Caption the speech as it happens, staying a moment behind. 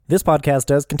This podcast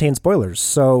does contain spoilers,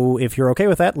 so if you're okay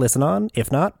with that, listen on.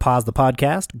 If not, pause the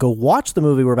podcast, go watch the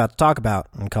movie we're about to talk about,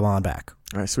 and come on back.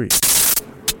 All right, sweet.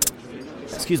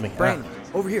 Excuse me. Brandon,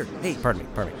 over here. Hey, Pardon me.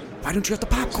 why don't you have the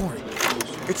popcorn?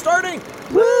 It's starting.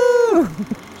 Woo!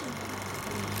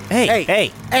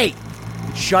 Hey. Hey,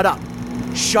 shut up.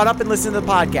 Shut up and listen to the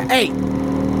podcast. Hey.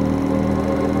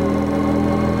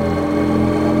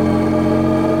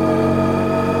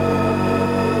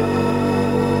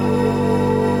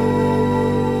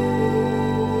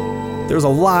 There's a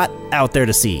lot out there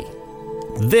to see.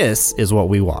 This is what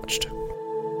we watched.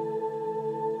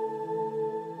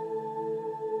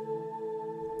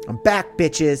 I'm back,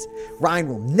 bitches. Ryan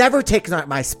will never take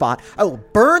my spot. I will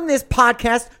burn this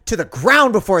podcast to the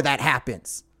ground before that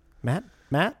happens. Matt?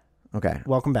 Okay.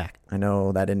 Welcome back. I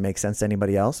know that didn't make sense to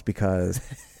anybody else because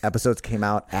episodes came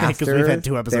out after we've had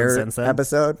 2 episodes their since then.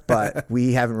 episode, but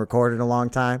we haven't recorded in a long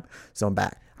time, so I'm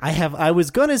back. I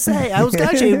was going to say,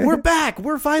 we're back.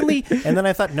 We're finally. And then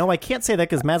I thought, no, I can't say that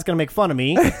because Matt's going to make fun of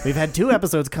me. We've had 2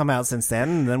 episodes come out since then,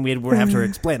 and then we'd have to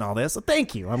explain all this. So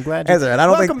thank you. I'm glad you. That's right. I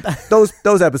don't think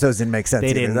those episodes didn't make sense.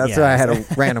 They either. didn't, That's why I had a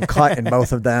random cut in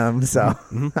both of them. So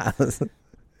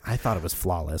I thought it was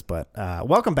flawless, but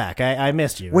welcome back. I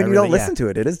missed you. When you don't listen to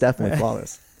it, it is definitely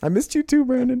flawless. I missed you too,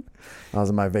 Brandon. I was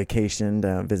on my vacation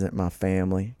to visit my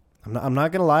family. I'm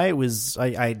not gonna lie. It was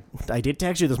I did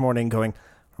text you this morning, going,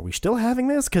 "Are we still having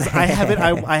this?" Because I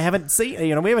haven't seen.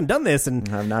 We haven't done this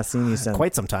in I've not seen you since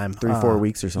quite some time, 3-4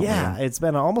 weeks or something. Yeah, it's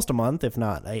been almost a month, if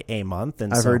not a month.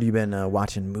 And I've heard you've been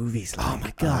watching movies. Like, oh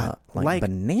my god, like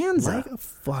Bonanza, like a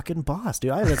fucking boss,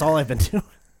 dude. That's all I've been doing.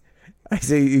 I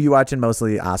see you watching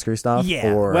mostly Oscar stuff.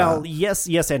 Yeah. Or, well, yes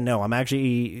and no. I'm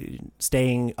actually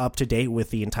staying up to date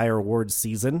with the entire awards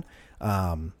season.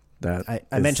 I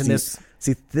mentioned this.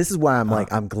 See, this is why I'm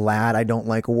like, I'm glad I don't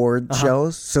like award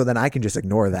shows, so then I can just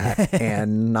ignore that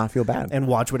and not feel bad. And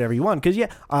watch whatever you want. Because,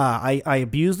 I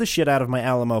abused the shit out of my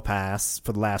Alamo Pass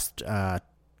for the last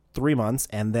 3 months.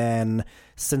 And then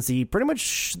since pretty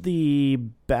much the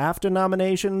BAFTA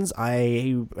nominations,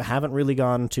 I haven't really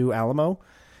gone to Alamo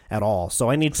at all. So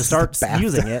I need to start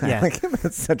using it. Yeah.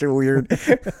 That's such a weird.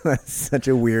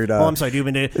 Oh, I'm sorry. Do you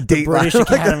mean the British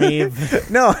Academy?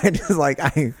 No, I just like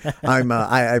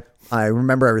I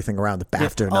remember everything around the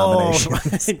BAFTA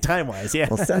nomination. Time wise, yeah.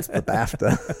 Well, since the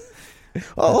BAFTA.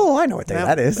 Oh, I know what day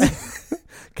that is.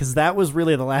 Because that was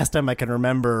really the last time I can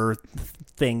remember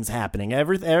things happening.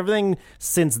 Everything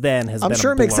since then has been. I'm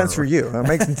sure it makes sense for you. It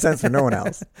makes sense for no one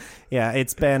else. Yeah,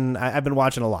 it's been. I've been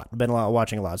watching a lot.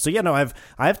 Watching a lot. So yeah, no,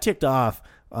 I've ticked off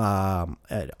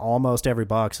at almost every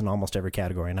box in almost every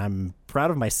category, and I'm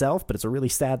proud of myself. But it's a really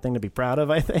sad thing to be proud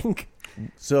of, I think.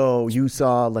 So you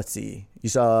saw. Let's see. You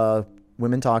saw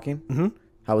Women Talking. Mm-hmm.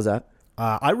 How was that?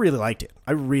 I really liked it.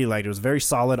 It was a very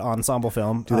solid ensemble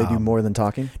film. Do they do more than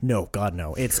talking? No, God,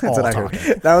 no. It's all talking.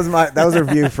 That was a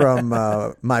review from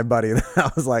my buddy.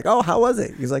 I was like, "Oh, how was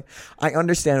it?" He's like, "I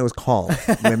understand it was called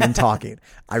Women Talking.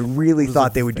 I really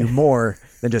thought they would do more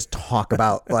than just talk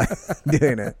about like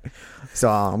doing it." So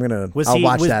I'll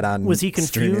watch that on. Was he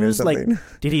confused? Like,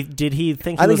 did he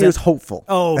think? I think he was hopeful.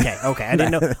 Oh, okay. I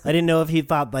didn't know if he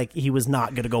thought like he was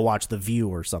not going to go watch The View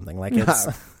or something like it's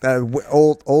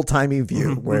old timey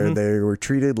View where they were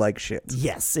treated like shit.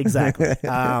 Yes, exactly.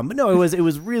 No, it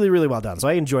was really really well done. So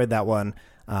I enjoyed that one.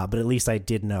 But at least I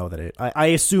did know that I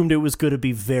assumed it was going to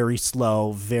be very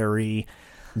slow, very.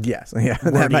 Yes, yeah,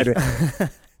 that might be.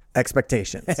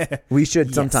 Expectations. We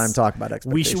should sometime talk about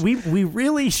expectations. We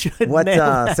really should.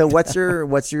 So what's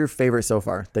your favorite so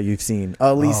far that you've seen?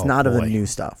 At least not of the new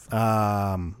stuff.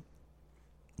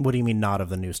 What do you mean not of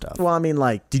the new stuff? Well, I mean,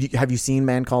 like, have you seen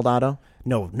Man Called Otto?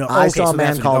 No. I saw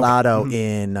Man Called Otto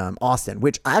in Austin,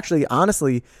 which actually,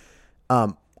 honestly,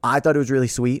 I thought it was really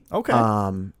sweet. Okay.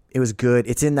 It was good.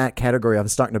 It's in that category. I'm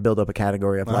starting to build up a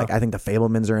category of like, I think the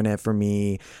Fabelmans are in it for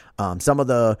me. Some of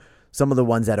the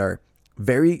ones that are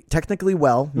very technically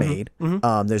well made.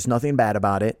 Mm-hmm. There's nothing bad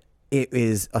about it. It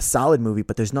is a solid movie,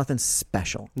 but there's nothing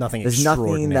special. There's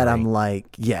nothing that I'm like,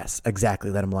 yes,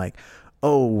 exactly. That I'm like,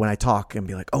 oh, when I talk and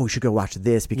be like, oh, we should go watch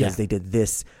this because they did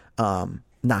this,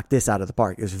 knock this out of the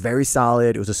park. It was very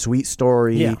solid. It was a sweet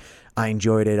story. Yeah. I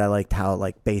enjoyed it. I liked how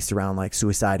like based around like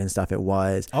suicide and stuff it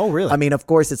was. Oh, really? I mean, of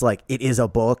course, it's like it is a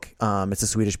book. It's a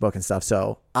Swedish book and stuff.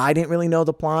 So I didn't really know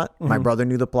the plot. Mm-hmm. My brother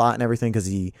knew the plot and everything because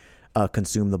he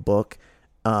consumed the book.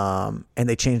 And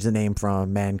they changed the name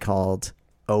from Man Called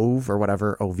Ove or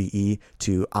whatever, OVE,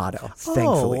 to Otto.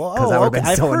 Thankfully, because that would have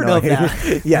been so annoying.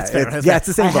 Yeah, it's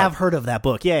the same book. I have heard of that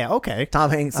book. Yeah, okay. Tom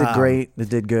Hanks did great. It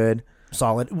did good.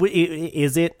 Solid.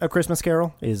 Is it a Christmas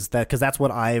Carol? Is that because that's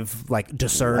what I've like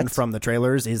discerned from the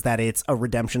trailers? Is that it's a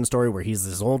redemption story where he's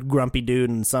this old grumpy dude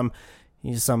and some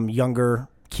younger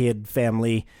kid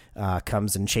family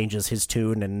comes and changes his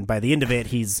tune, and by the end of it,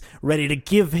 he's ready to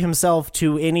give himself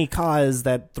to any cause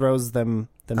that throws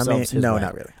themselves his no, way.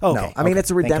 not really. Okay, no, I mean okay.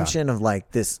 it's a redemption of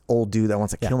like this old dude that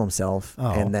wants to kill himself,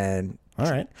 and then. All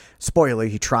right. Spoiler,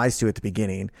 he tries to at the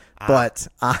beginning, but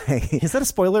Is that a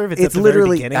spoiler if it's at the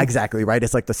literally very beginning? exactly right.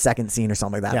 It's like the second scene or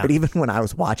something like that. Yeah. But even when I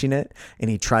was watching it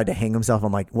and he tried to hang himself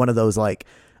on like one of those like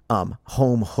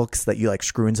home hooks that you like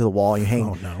screw into the wall and you hang.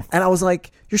 Oh, no. And I was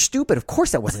like, you're stupid. Of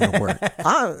course that wasn't gonna work.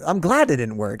 I'm glad it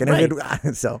didn't work. And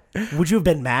Right. so Would you have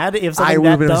been mad if I something would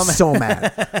have that been dumb? so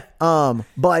mad.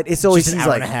 But it's always Just an he's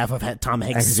hour like and a half of Tom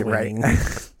Hanks swinging.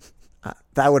 right.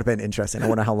 That would have been interesting. I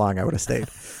wonder how long I would have stayed.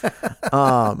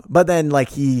 But then like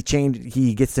he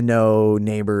gets to know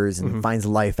neighbors and finds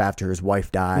life after his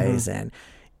wife dies and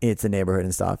it's a neighborhood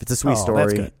and stuff. It's a sweet story.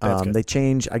 That's good. That's good. They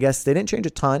change, I guess they didn't change a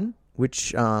ton,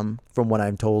 which from what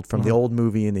I'm told from the old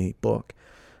movie and the book.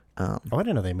 I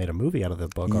didn't know they made a movie out of the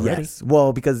book already. Yes.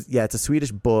 Well, because it's a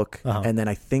Swedish book Uh-huh. and then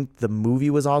I think the movie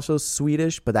was also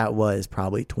Swedish, but that was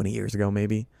probably 20 years ago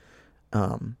maybe.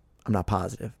 I'm not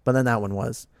positive. But then that one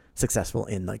was successful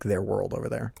in like their world over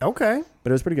there. Okay. But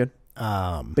it was pretty good.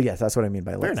 Um, But yes, that's what I mean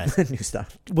by Very like nice. new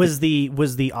stuff. was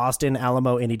the Austin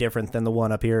Alamo any different than the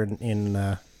one up here in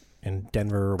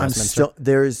Denver or Westminster?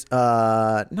 There's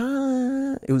nah,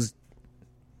 it was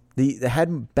they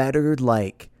had better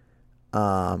like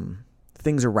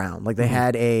things around. Like they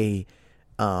had a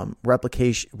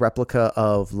replica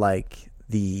of like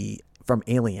the from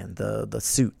Alien, the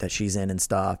suit that she's in and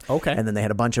stuff. Okay. And then they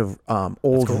had a bunch of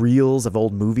old reels of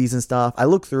old movies and stuff. I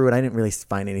looked through it. I didn't really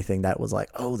find anything that was like,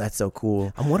 oh, that's so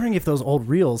cool. I'm wondering if those old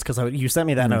reels, because you sent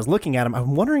me that and I was looking at them,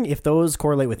 I'm wondering if those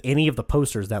correlate with any of the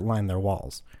posters that line their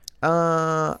walls.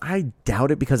 I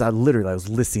doubt it because I was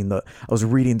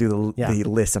reading through the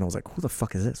list and I was like, who the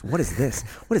fuck is this? What is this?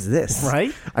 What is this?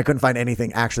 Right? I couldn't find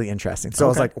anything actually interesting. So I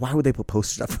was like, why would they put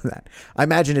posters up for that? I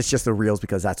imagine it's just the reels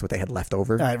because that's what they had left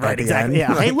over. Right, exactly.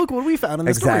 Yeah. Hey, look what we found in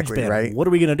the storage bin. Right? What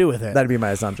are we going to do with it? That'd be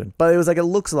my assumption. But it was like, it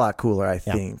looks a lot cooler, I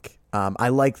think. I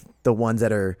like the ones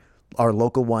that are our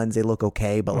local ones. They look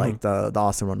okay, but like the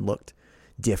Austin one looked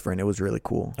different. It was really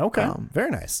cool. Okay.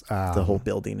 Very nice. The whole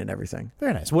building and everything.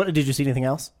 Very nice. What did you see anything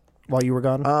else while you were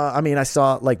gone? I mean, I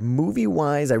saw like movie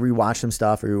wise, I rewatched some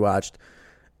stuff. I rewatched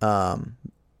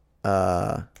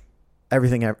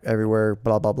Everything Everywhere,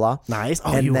 blah blah blah. Nice.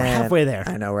 Oh, and you were then, halfway there.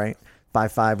 I know, right?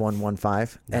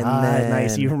 55115. And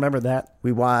nice. You remember that?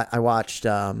 I watched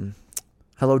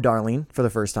Hello Darling for the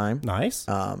first time. Nice.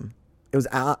 It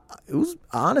was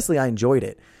honestly, I enjoyed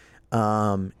it.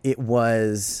 It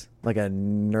was like a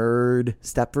nerd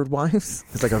Stepford Wives.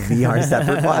 It's like a VR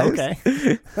Stepford Wives.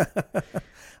 Okay.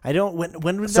 I don't. When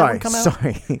did that Sorry, one come out?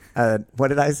 sorry. What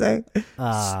did I say?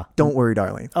 Don't worry,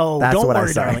 darling. Oh, that's don't what worry,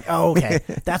 I said. darling. Oh, okay.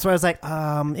 That's why I was like,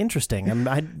 interesting.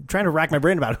 I'm trying to rack my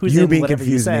brain about who's You in being whatever you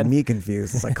confused said. made me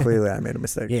confused. It's like clearly I made a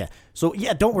mistake. Yeah. So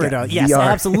yeah, don't worry, darling. Yes,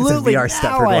 VR absolutely. VR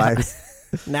Stepford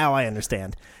Wives. Now I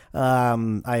understand.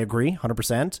 I agree,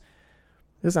 100%.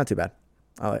 It's not too bad.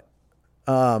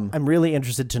 I'm really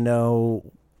interested to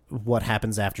know what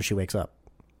happens after she wakes up.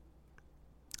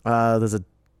 There's a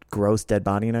gross dead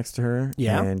body next to her.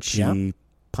 Yeah. And she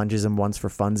punches him once for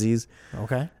funsies.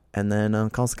 Okay. And then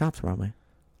calls the cops probably.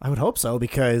 I would hope so,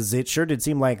 because it sure did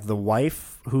seem like the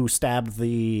wife who stabbed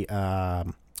the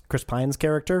Chris Pine's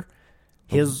character,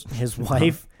 his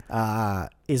wife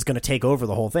is going to take over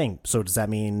the whole thing. So does that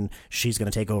mean she's going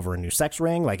to take over a new sex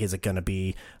ring? Like, is it going to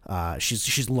be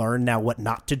she's learned now what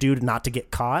not to do not to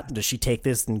get caught? Does she take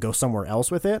this and go somewhere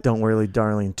else with it? Don't Worry,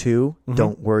 Darling 2.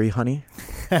 Don't Worry, Honey.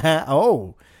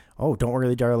 Oh, Don't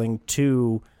Worry, Darling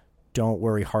 2. Don't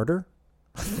Worry Harder.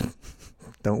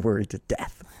 Don't Worry to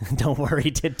Death. Don't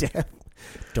worry to death.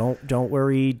 Don't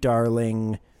worry,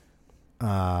 darling.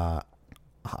 I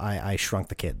Shrunk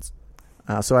the Kids.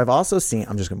 So I've also seen,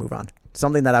 I'm just going to move on.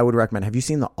 Something that I would recommend. Have you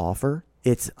seen The Offer?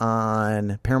 It's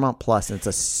on Paramount Plus and it's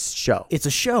a show. It's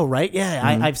a show, right? Yeah,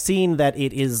 I've seen that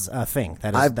it is a thing.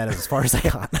 That is as far as I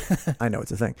got. I know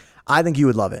it's a thing. I think you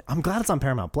would love it. I'm glad it's on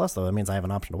Paramount Plus, though. That means I have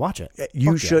an option to watch it.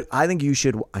 You should. Yeah. I think you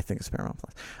should. I think it's Paramount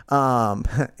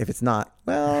Plus. If it's not,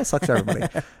 well, sucks for everybody.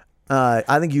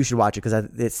 I think you should watch it because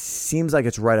it seems like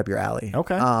it's right up your alley.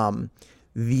 Okay.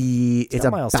 It's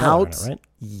Miles Teller in it, right?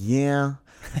 Yeah.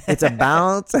 It's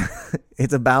about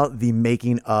the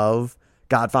making of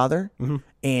Godfather,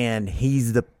 and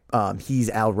he's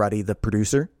Al Ruddy, the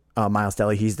producer. Miles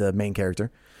Teller, he's the main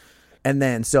character. And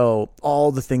then so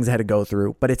all the things I had to go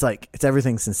through, but it's like it's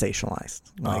everything sensationalized.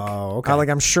 Like,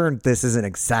 okay. I'm sure this isn't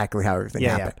exactly how everything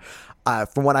happened.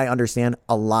 From what I understand,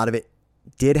 a lot of it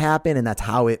did happen, and that's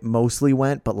how it mostly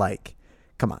went. But like,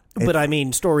 come on. But I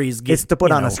mean, stories get, it's to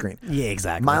put on a screen. Yeah,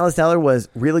 exactly. Miles Teller was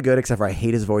really good, except for I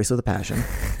hate his voice with a passion.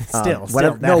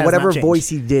 Whatever voice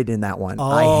he did in that one,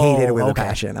 I hated it with a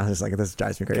passion. I was just like, this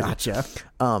drives me crazy. Gotcha.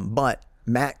 But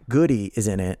Matt Goody is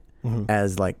in it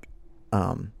as like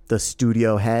the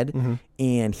studio head,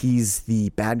 and he's the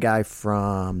bad guy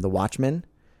from The Watchmen.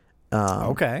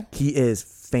 Okay. He is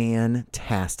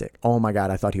fantastic. Oh my God,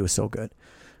 I thought he was so good.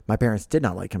 My parents did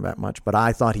not like him that much, but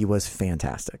I thought he was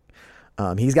fantastic.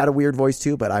 He's got a weird voice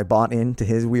too, but I bought into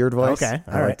his weird voice. Okay,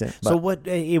 I liked it. So what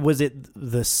was it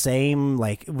the same?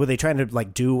 Like, were they trying to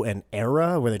like do an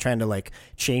era? Were they trying to like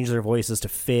change their voices to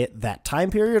fit that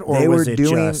time period, or was it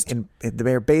just?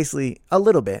 They're basically a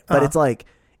little bit, but it's like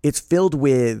it's filled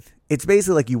with. It's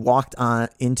basically like you walked on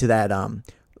into that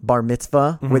bar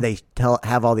mitzvah where they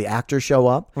have all the actors show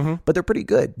up, but they're pretty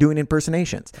good doing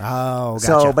impersonations. Oh, gotcha.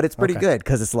 So, but it's pretty good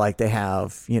because it's like they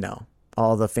have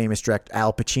all the famous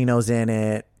Al Pacino's in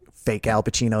it, fake Al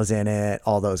Pacino's in it,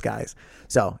 all those guys.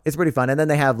 So it's pretty fun. And then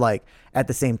they have like at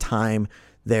the same time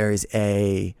there's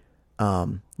a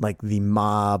like the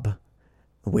mob,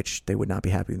 which they would not be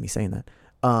happy with me saying that.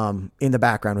 In the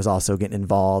background was also getting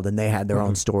involved, and they had their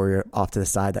own story off to the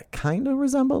side that kind of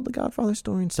resembled the Godfather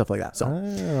story and stuff like that. So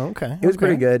it was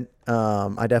pretty good.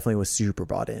 I definitely was super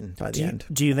bought in by the end.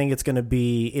 Do you think it's going to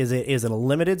be? Is it a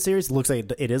limited series? It looks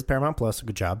like it is Paramount Plus.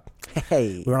 Good job.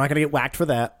 Hey, we're not going to get whacked for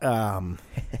that.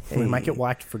 We might get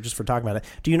whacked for talking about it.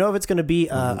 Do you know if it's going to be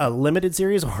a limited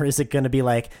series, or is it going to be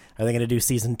like, are they going to do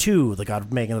season 2,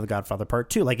 Making of the Godfather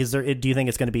Part 2? Like, do you think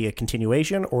it's going to be a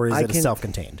continuation, or is it a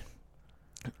self-contained?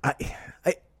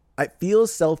 I feel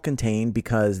self-contained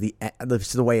because the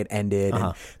way it ended,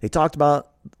 and they talked about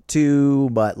 2,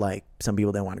 but like some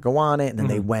people didn't want to go on it, and then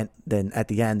they went. Then at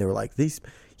the end, they were like,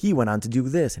 he went on to do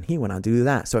this, and he went on to do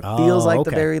that. So it feels like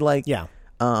the very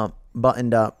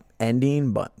buttoned up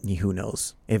ending, but who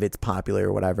knows if it's popular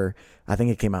or whatever. I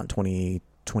think it came out in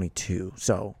 2022,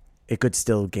 so it could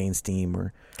still gain steam.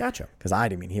 Or gotcha, because I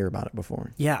didn't even hear about it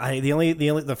before. Yeah,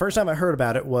 the first time I heard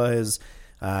about it was.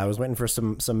 I was waiting for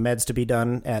some meds to be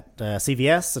done at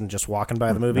CVS and just walking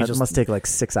by the movie. That must take like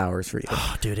 6 hours for you.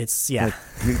 Oh, dude, it's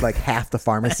like half the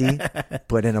pharmacy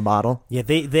put in a bottle. Yeah,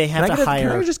 they have to hire.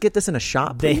 Can I just get this in a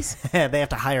shot, please? They have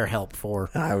to hire help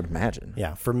for. I would imagine.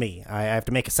 Yeah, for me, I have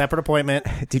to make a separate appointment.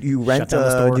 Did you rent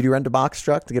a box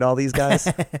truck to get all these guys?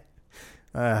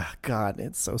 God,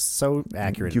 it's so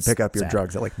accurate. You pick up your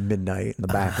drugs at like midnight in the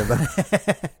back of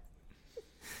the.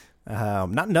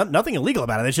 Nothing illegal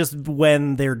about it. It's just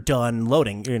when they're done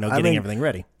loading, getting everything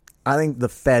ready. I think the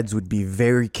feds would be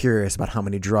very curious about how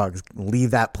many drugs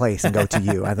leave that place and go to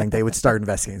you. I think they would start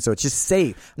investigating. So it's just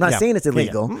safe. I'm not saying it's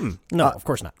illegal. No, of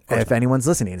course not. If anyone's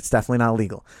listening, it's definitely not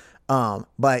illegal.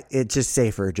 But it's just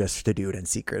safer just to do it in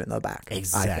secret in the back.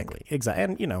 Exactly.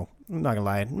 And I'm not gonna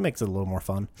lie, it makes it a little more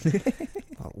fun.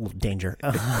 A little danger.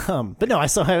 But no,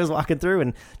 I was walking through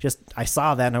and I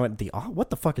saw that and I went, what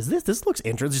the fuck is this? This looks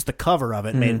interesting. Just the cover of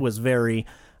it was very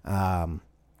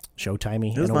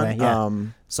Showtimey in a way. Yeah.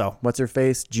 So what's her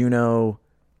face? Juno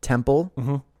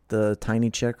Temple, the tiny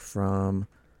chick from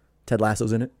Ted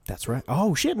Lasso's in it. That's right.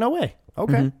 Oh shit! No way.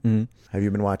 Okay. Have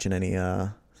you been watching any?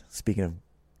 Speaking of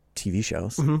TV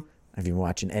shows, have you been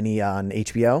watching any on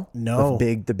HBO? No.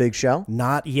 The big show?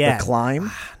 Not yet. The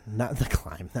Climb? Not The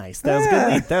Climb. Nice.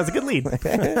 That was a good lead.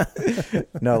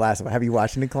 No, last one. Have you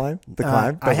watched any Climb? The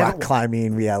Climb? The rock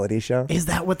climbing reality show? Is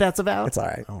that what that's about? It's all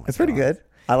right. It's pretty good.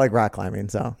 I like rock climbing,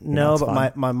 so. No,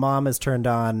 but my mom has turned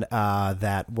on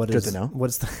that. Good to know. What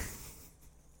is the.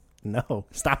 No,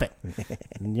 stop it.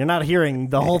 You're not hearing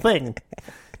the whole thing.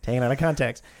 Taken out of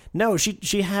context. No,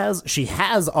 she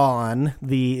has on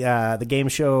the game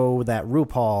show that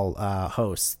RuPaul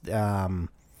hosts.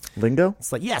 Lingo?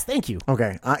 It's like, yes, thank you.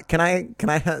 Okay. Can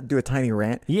I do a tiny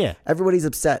rant? Yeah. Everybody's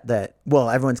upset that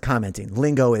everyone's commenting.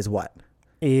 Lingo is what?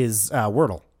 Is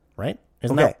Wordle, right?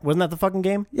 Wasn't that the fucking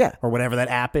game? Yeah. Or whatever that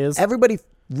app is. Everybody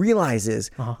realizes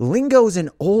Lingo's an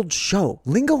old show.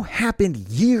 Lingo happened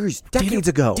decades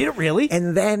ago. Did it really?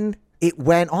 And then it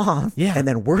went off. Yeah. And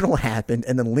then Wordle happened,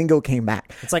 and then Lingo came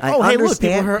back. It's like, hey, look,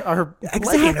 people are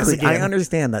playing this again. I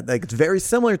understand that. Like, it's very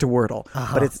similar to Wordle,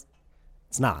 but it's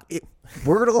not.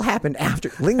 Wordle happened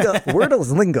after Lingo. Wordle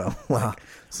is Lingo.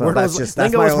 So that's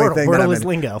Lingo my is only Wordle. thing. Wordle is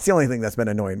Lingo. It's the only thing that's been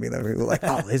annoying me. That people are like,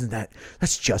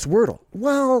 that's just Wordle.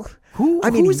 Well,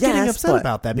 who's getting upset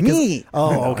about that? Because, me.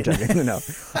 Oh, okay. No,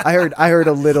 I heard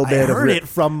a little bit. I heard it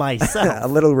from myself. A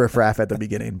little riffraff at the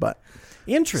beginning, but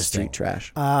Interesting. street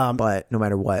trash. But no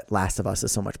matter what, Last of Us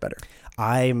is so much better.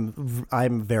 I'm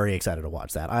very excited to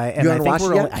watch that. I haven't watched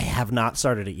it yet? I have not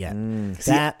started it yet.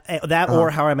 That or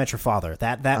How I Met Your Father.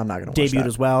 That I'm not gonna watch debuted that.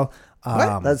 as well.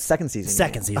 What? That's second season.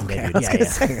 Second season Okay, debuted. I was Yeah, gonna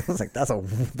yeah. say, I was like, that's a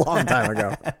long time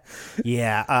ago.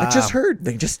 Yeah. I just heard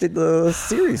they just did the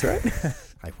series, right?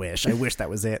 I wish that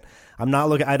was it. I'm not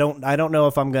looking. I don't know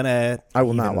if I'm gonna. I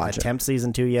will not watch it. Attempt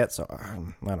season 2 yet. So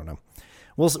I don't know.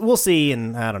 We'll see.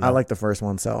 And I don't know. I like the first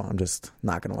one, so I'm just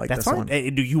not gonna like That's this fine.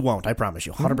 one. You won't. I promise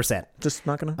you. 100%. Just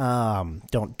not gonna.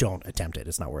 Don't attempt it.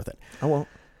 It's not worth it. I won't.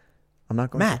 I'm not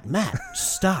going. Matt,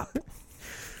 stop.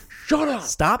 Shut up.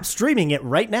 Stop streaming it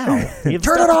right now. You have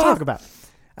Turn stuff it to off. talk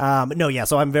about. No, yeah.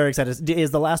 So I'm very excited.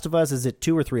 Is The Last of Us? Is it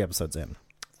 2 or 3 episodes in?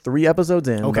 3 episodes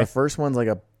in. Okay. The first one's like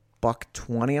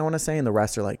 $120, I want to say, and the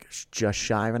rest are like just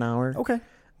shy of an hour. Okay,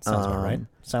 sounds about right.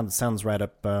 Sounds right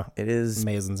up. It is.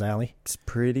 Mason's alley. It's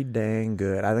pretty dang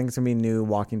good. I think it's gonna be new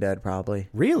Walking Dead, probably.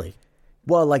 Really?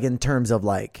 Well, like in terms of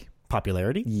like.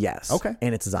 Popularity? Yes. Okay.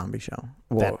 And it's a zombie show.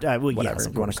 Well, well, whatever yes,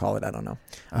 of you want course. to call it. I don't know.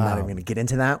 I'm not even going to get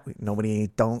into that. Nobody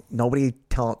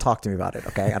talk to me about it.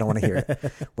 Okay. I don't want to hear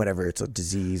it. Whatever. It's a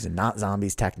disease and not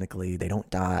zombies. Technically, they don't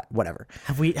die. Whatever.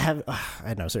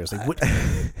 I know, seriously.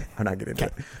 I'm not getting into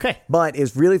it. Okay. But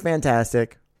it's really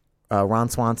fantastic. Ron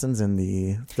Swanson's in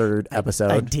the 3rd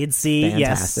episode. I did see,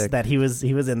 Fantastic. yes, that he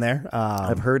was in there.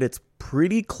 I've heard it's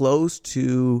pretty close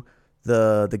to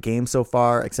the game so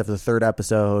far, except for the 3rd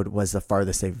episode was the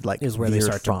farthest they've like Is where they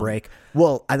veered start from. to break.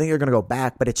 Well, I think they're gonna go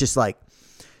back, but it's just like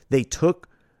they took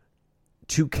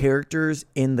 2 characters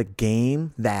in the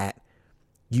game that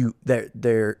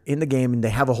they're in the game and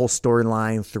they have a whole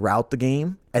storyline throughout the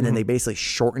game, and then they basically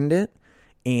shortened it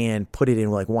and put it in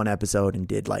like 1 episode and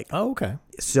did like okay.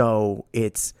 So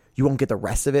it's you won't get the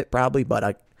rest of it probably,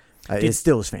 but it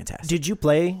still is fantastic. Did you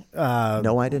play?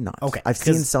 No, I did not. Okay, I've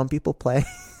seen some people play.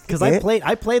 Because I played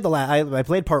I played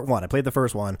part 1. I played the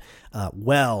first one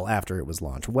well after it was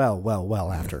launched.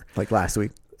 Well after. Like last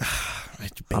week.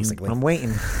 Basically. I'm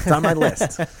waiting. It's on my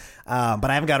list. But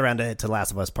I haven't got around to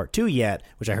Last of Us Part 2 yet,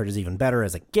 which I heard is even better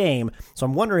as a game. So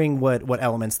I'm wondering what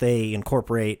elements they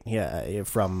incorporate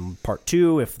from Part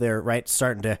 2, if they're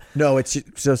starting to... No, it's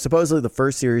so supposedly the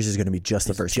first series is going to be just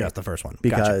the first game. Just the first one.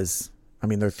 Because... Gotcha. I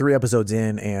mean, they're 3 episodes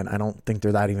in, and I don't think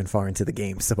they're that even far into the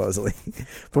game, supposedly,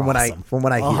 from what I hear.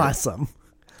 Awesome.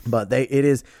 But it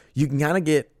is. You can kind of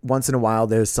get once in a while.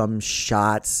 There's some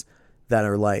shots that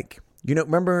are like,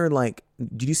 remember like,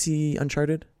 did you see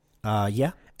Uncharted?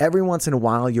 Yeah. Every once in a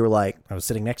while, you're like, I was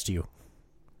sitting next to you.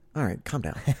 All right, calm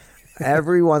down.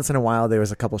 Every once in a while, there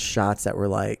was a couple shots that were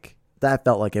like that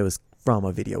felt like it was from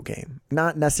a video game,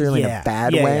 not necessarily in a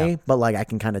bad way, but like I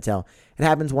can kind of tell it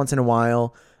happens once in a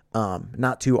while.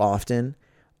 Not too often,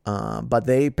 but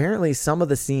they apparently some of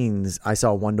the scenes I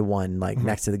saw 1-to-1 like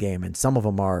next to the game, and some of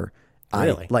them are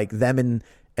really like them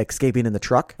escaping in the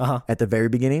truck at the very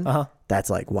beginning. That's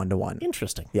like 1-to-1.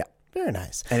 Interesting. Yeah, very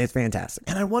nice, and it's fantastic.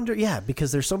 And I wonder,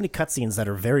 because there's so many cutscenes that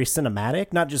are very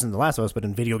cinematic, not just in The Last of Us, but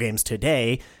in video games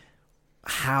today.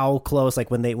 How close,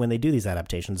 like when they do these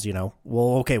adaptations,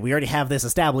 well, okay, we already have this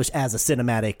established as a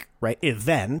cinematic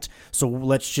event, so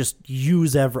let's just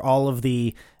use all of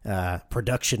the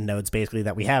production nodes basically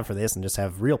that we have for this and just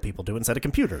have real people do it instead of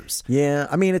computers. Yeah,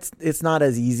 I mean it's not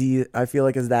as easy I feel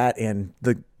like as that, and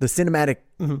the cinematic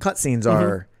cutscenes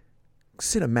are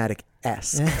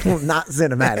cinematic-esque, not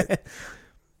cinematic.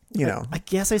 I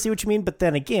guess I see what you mean, but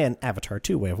then again, Avatar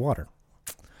 2: Way of Water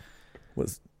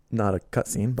was not a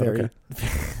cutscene, but very,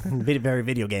 okay. very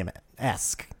video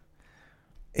game-esque.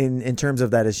 In terms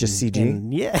of that, it's just CG.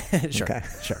 Yeah, sure, okay.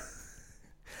 Sure.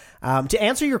 To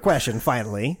answer your question,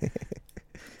 finally,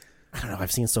 I don't know.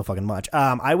 I've seen so fucking much.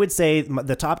 I would say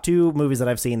the top 2 movies that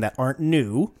I've seen that aren't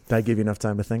new. Did I give you enough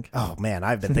time to think? Oh man,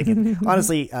 I've been thinking.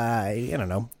 Honestly, I don't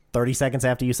know. 30 seconds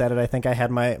after you said it, I think I had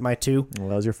my 2. Well,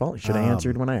 that was your fault. You should have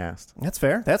answered when I asked. That's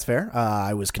fair.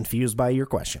 I was confused by your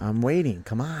question. I'm waiting.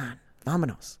 Come on.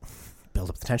 Vámonos. Build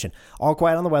up the tension. All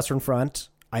Quiet on the Western Front.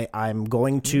 I'm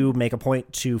going to make a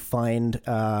point to find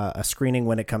a screening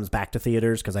when it comes back to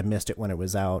theaters, because I missed it when it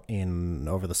was out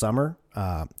over the summer.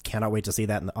 Cannot wait to see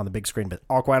that on the big screen. But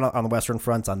All Quiet on the Western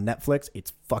Front's on Netflix.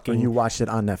 It's fucking... And you watched it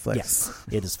on Netflix. Yes.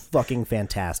 It is fucking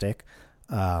fantastic.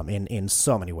 In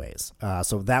so many ways.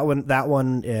 So that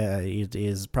one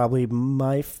is probably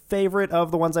my favorite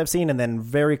of the ones I've seen, and then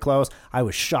very close. I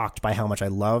was shocked by how much I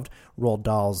loved Roald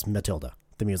Dahl's Matilda,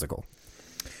 the musical.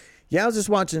 Yeah, I was just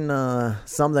watching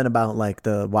something about like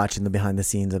watching the behind the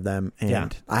scenes of them,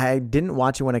 and I didn't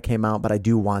watch it when it came out, but I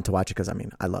do want to watch it because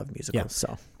I love musicals.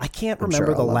 So I can't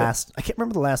remember the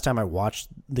last time I watched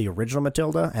the original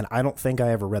Matilda, and I don't think I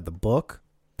ever read the book.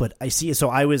 But I see. So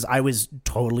I was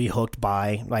totally hooked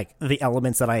by like the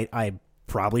elements that I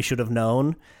probably should have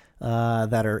known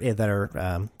that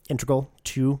are integral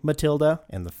to Matilda,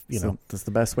 and that's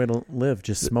the best way to live.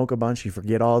 Just smoke a bunch, you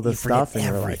forget all the stuff, and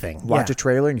everything. You're like, watch a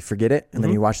trailer and you forget it, and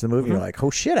then you watch the movie, and you're like,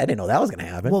 oh shit, I didn't know that was gonna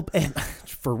happen. Well, and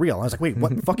for real, I was like, wait,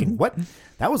 what?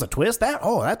 That was a twist.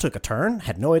 That took a turn.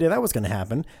 Had no idea that was gonna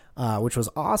happen, which was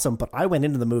awesome. But I went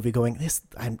into the movie going, this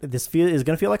is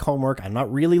gonna feel like homework. I'm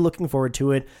not really looking forward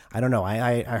to it. I don't know.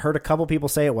 I heard a couple people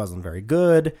say it wasn't very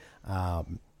good,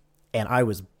 and I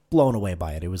was blown away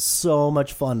by it. It was so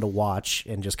much fun to watch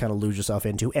and just kind of lose yourself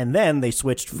into. And then they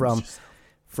switched from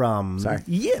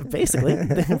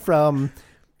basically from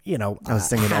I was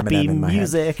singing happy Eminem in my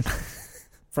music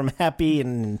from happy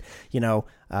and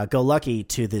go lucky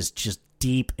to this just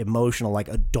deep emotional like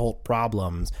adult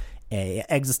problems,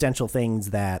 existential things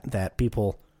that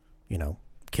people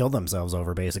kill themselves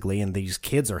over basically, and these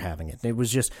kids are having it. It was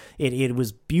just it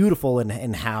was beautiful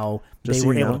in how they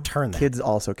were able to turn that. Kids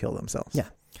also kill themselves. Yeah.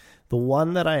 The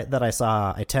one that I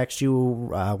saw, I texted you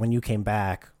when you came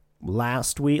back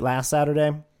last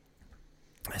Saturday.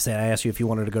 I asked you if you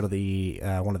wanted to go to the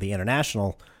one of the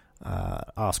international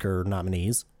Oscar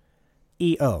nominees,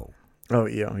 EO. Oh,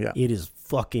 EO, yeah. It is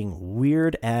fucking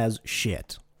weird as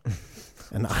shit.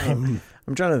 And I'm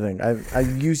trying to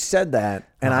think. You said that,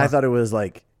 and I thought it was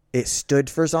like it stood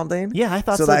for something. Yeah, I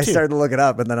thought so too. I too. started to look it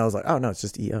up, and then I was like, oh no, it's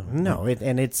just EO. No,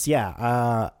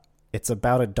 it's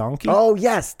about a donkey. Oh,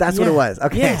 yes. That's what it was.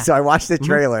 Okay. Yeah. So I watched the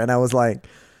trailer and I was like,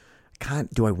 God,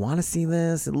 do I want to see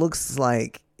this? It looks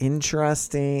like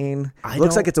interesting. It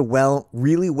looks like it's a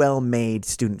really well-made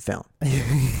student film.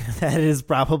 That is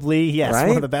probably, yes, right?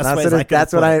 one of the best ways I could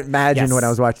That's what put I it. imagined when I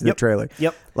was watching the trailer.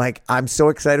 Yep. Like, I'm so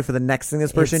excited for the next thing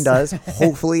this person does.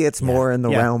 Hopefully it's more in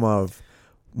the realm of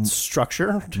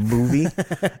structure. Movie.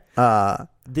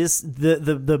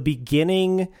 The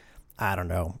beginning, I don't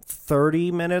know,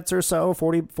 30 minutes or so,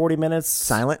 40 minutes.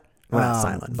 Silent? Well, not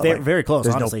silent. But very close,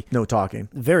 there's honestly. no talking.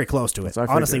 Very close to it. So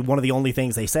honestly, one of the only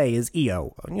things they say is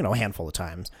EO, a handful of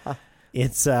times. Huh.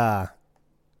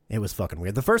 It was fucking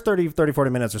weird. The first 30,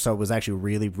 40 minutes or so was actually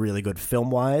really, really good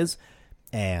film-wise.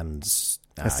 And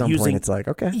at some point, it's like,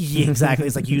 okay. Yeah, exactly.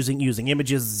 It's like using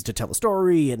images to tell a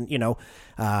story and,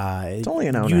 it's only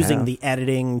an hour using and a half. the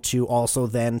editing to also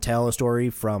then tell a story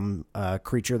from a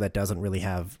creature that doesn't really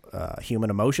have human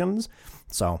emotions.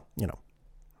 So,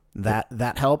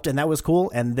 that helped, and that was cool.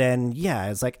 And then,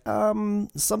 it's like,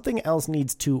 something else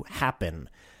needs to happen.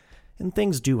 And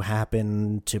things do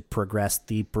happen to progress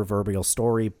the proverbial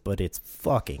story, but it's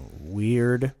fucking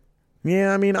weird.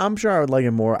 Yeah, I mean, I'm sure I would like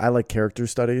it more. I like character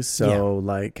studies, so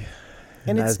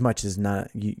and as much as not,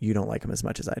 you don't like them as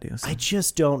much as I do. So. I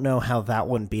just don't know how that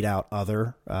wouldn't beat out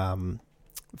other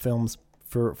films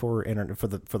for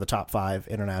the top 5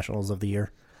 internationals of the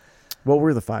year. What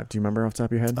were the 5? Do you remember off the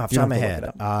top of your head? Off the top of my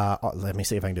head, let me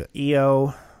see if I can do it.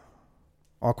 EO,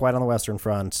 All Quiet on the Western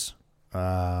Front,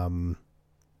 The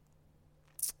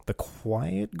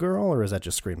Quiet Girl, or is that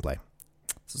just screenplay?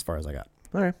 That's as far as I got.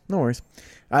 All right, no worries.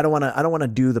 I don't want to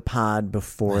do the pod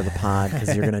before the pod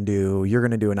because you're gonna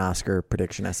do an Oscar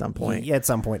prediction at some point. Yeah, at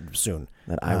some point soon.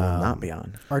 That I will not be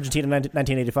on. Argentina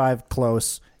 1985,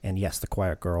 close, and yes, The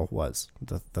Quiet Girl was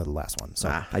the last one. So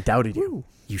I doubted you.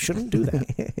 You shouldn't do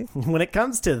that. When it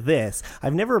comes to this,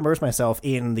 I've never immersed myself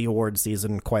in the award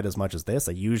season quite as much as this.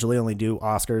 I usually only do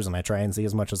Oscars, and I try and see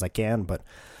as much as I can. But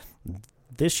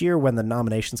this year, when the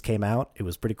nominations came out, it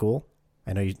was pretty cool.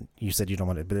 I know you said you don't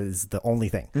want it, but it's the only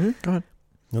thing. Mm-hmm. Go ahead.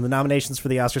 When the nominations for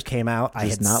the Oscars came out, I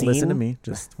had not listen to me.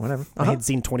 Just whatever. I had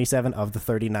seen 27 of the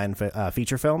 39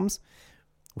 feature films,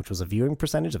 which was a viewing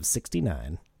percentage of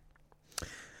 69.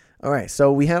 All right,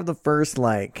 so we have the first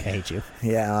I hate you.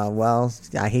 Yeah, well,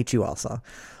 I hate you also.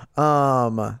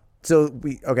 The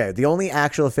only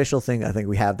actual official thing I think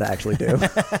we have to actually do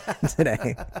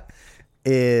today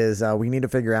is we need to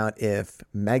figure out if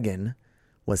Megan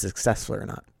was successful or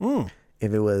not.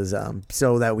 If it was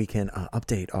so that we can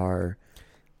update our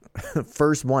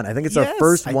first one. I think it's our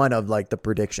first one of like the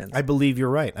predictions. I believe you're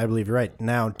right.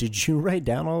 Now, did you write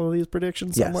down all of these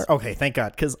predictions somewhere? Yes. Okay, thank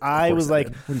God. Because I was like,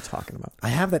 what are you talking about? I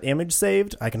have that image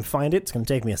saved. I can find it. It's going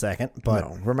to take me a second. But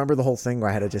no, remember the whole thing where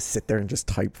I had to just sit there and just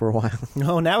type for a while?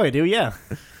 Oh, now I do, yeah.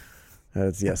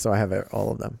 So I have all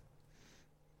of them.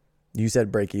 You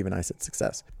said break even. I said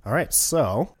success. All right.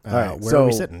 So, where are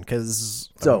we sitting? Because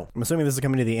I'm assuming this is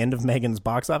coming to the end of Megan's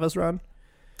box office run.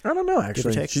 I don't know,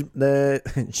 actually.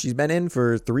 She's been in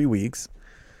for 3 weeks.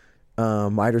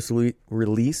 Widest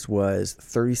release was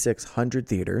 3,600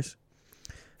 theaters.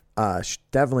 She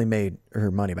definitely made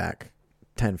her money back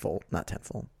tenfold. Not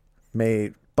tenfold.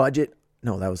 Made budget.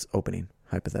 No, that was opening.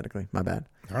 hypothetically. My bad.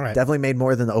 All right. Definitely made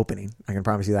more than the opening. I can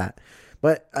promise you that.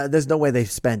 But there's no way they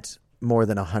spent more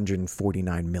than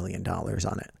 $149 million on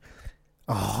it.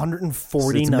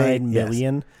 149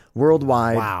 million? Yes.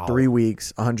 Worldwide, Wow. 3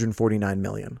 weeks, 149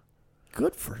 million.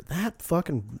 Good for that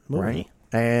fucking movie. Right.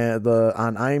 And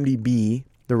on IMDb,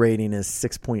 the rating is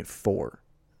 6.4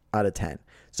 out of 10.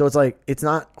 So it's like, it's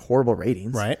not horrible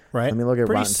ratings. Right. Let me look at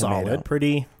pretty Rotten solid, Tomato.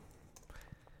 Pretty.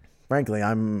 Frankly,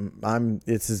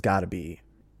 this has got to be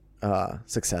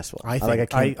successful. I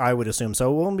think I would assume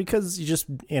so. Well, because you just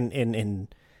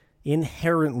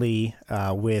inherently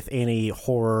with any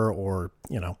horror or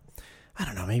I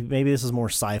don't know, maybe this is more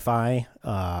sci-fi.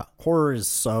 Horror is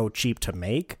so cheap to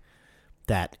make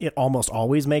that it almost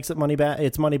always makes its money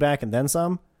back and then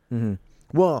some. Mm-hmm.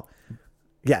 Well,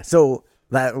 yeah. So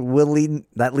that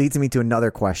leads me to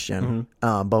another question.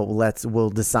 Mm-hmm. But we'll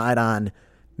decide on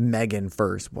Megan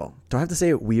first. Well, do I have to say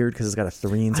it weird because it's got a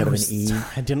 3 instead of an E?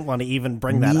 I didn't want to even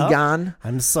bring that up. Megan.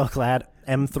 I'm so glad.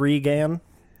 M3 Gan.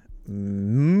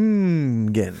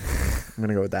 Megan. I'm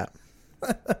gonna go with that.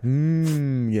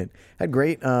 Megan had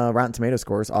great Rotten Tomato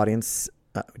scores. Audience,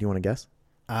 do you want to guess?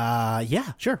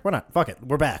 Yeah, sure. Why not? Fuck it.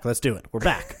 We're back. Let's do it. We're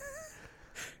back.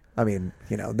 I mean,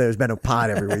 there's been a pod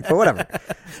every week, but whatever.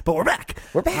 But we're back.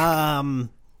 We're back.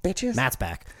 Bitches. Matt's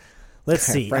back. Let's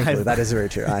see. Frankly, that is very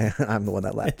true. I'm the one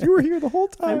that left. You were here the whole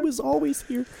time. I was always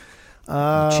here.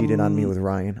 You cheated on me with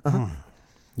Ryan.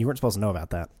 You weren't supposed to know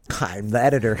about that. I'm the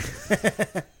editor.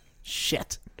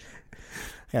 Shit.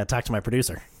 I gotta talk to my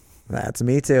producer. That's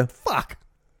me too. Fuck.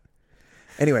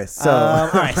 Anyway, so all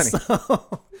right.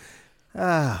 So,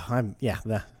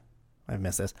 I've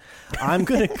missed this. I'm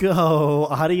gonna go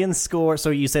audience score. So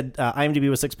you said IMDb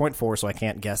was 6.4, so I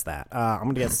can't guess that. I'm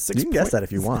gonna guess 6. You can guess that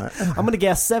if you want. I'm gonna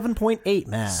guess 7.8,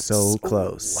 Matt. So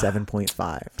close.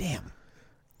 7.5. Damn.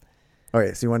 All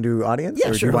right, so you want to do audience?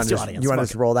 Yeah, or sure. Do you Let's do want audience. You want to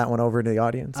just roll that one over to the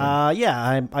audience?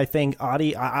 Yeah, I think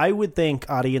I would think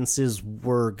audiences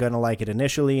were gonna like it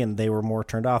initially, and they were more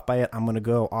turned off by it. I'm gonna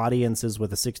go audiences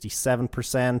with a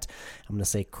 67%. I'm gonna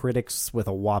say critics with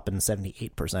a whopping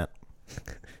 78%.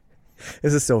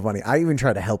 This is so funny. I even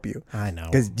tried to help you. I know.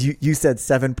 Because you said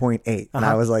 7.8, and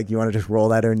I was like, you want to just roll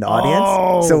that in the audience?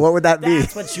 Oh, so what would that be?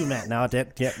 That's what you meant. Now it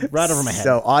did. Yeah, right over my head.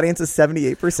 So audience is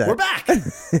 78%. We're back.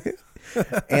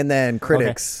 And then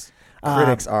critics.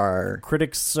 Okay.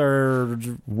 Critics are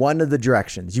one of the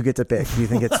directions you get to pick. Do you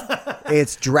think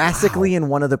it's drastically in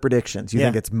one of the predictions? You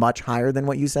think it's much higher than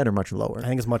what you said or much lower? I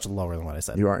think it's much lower than what I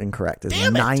said. You are incorrect. It's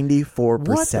Damn it. 94%.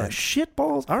 What the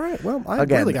shitballs? All right. Well, I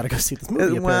really got to go see this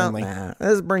movie. Apparently,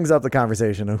 this brings up the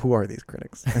conversation of who are these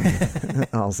critics?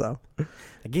 Also,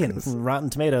 again, Rotten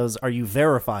Tomatoes. Are you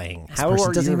verifying? This How person are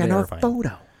you doesn't even know a verifying?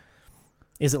 photo.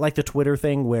 Is it like the Twitter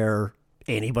thing where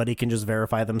anybody can just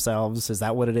verify themselves? Is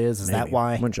that what it is? Is Maybe. that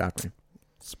why? Wouldn't shock me.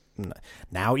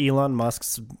 Now Elon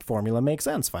Musk's formula makes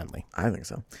sense finally. I think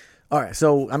so. All right.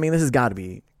 So, I mean, this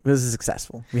is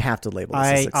successful. We have to label this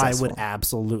as successful. I would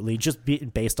absolutely, just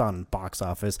based on box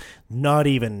office, not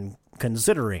even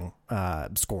considering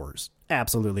scores.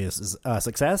 Absolutely, this is a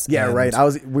success. Yeah, right.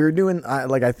 We were doing,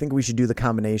 I think we should do the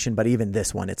combination, but even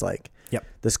this one, it's like, yep.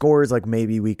 The scores, like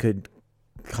maybe we could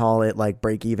call it like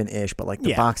break even-ish, but like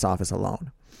the box office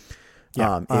alone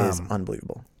is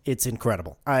unbelievable. It's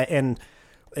incredible. And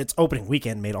its opening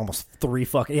weekend made almost 3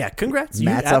 fucking... Yeah, congrats.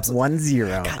 Matt's up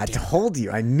 1-0. I told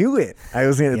you. I knew it. I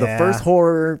was the first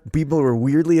horror. People were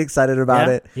weirdly excited about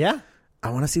it. Yeah. I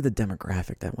want to see the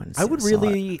demographic that went. I would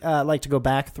really like to go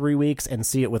back 3 weeks and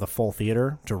see it with a full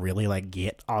theater to really like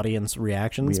get audience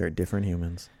reactions. We are different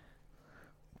humans.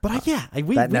 But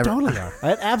we totally are.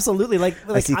 Absolutely. Like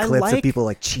I see clips of people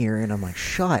like cheering. I'm like,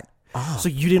 shut. Oh. So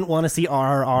you didn't want to see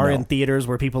RRR in theaters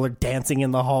where people are dancing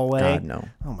in the hallway? God, no.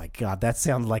 Oh my God, that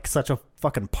sounds like such a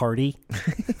fucking party.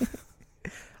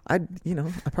 I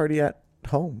party at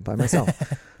home by myself.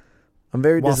 I'm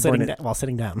very disappointed. While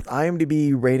sitting down.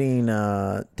 IMDb rating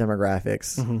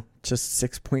demographics, just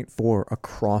 6.4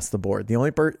 across the board. The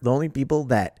only people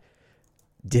that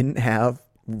didn't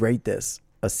rate this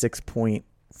a 6.4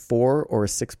 or a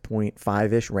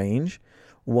 6.5-ish range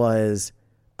was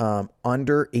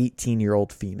under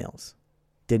 18-year-old females.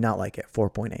 Did not like it.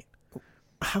 4.8.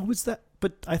 How was that?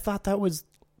 But I thought that was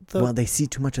well, they see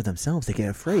too much of themselves. They get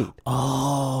afraid.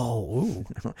 Oh. Ooh.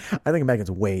 I think Megan's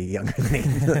way younger than me.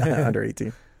 Under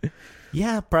 18.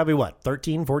 Yeah, probably what?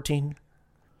 13, 14?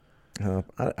 I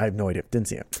have no idea. Didn't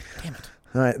see it. Damn it.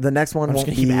 All right, the next one won't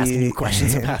be... keep asking you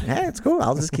questions about it. Yeah, it's cool.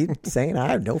 I'll just keep saying I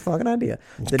have no fucking idea.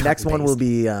 The next one will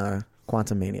be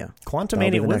Quantumania.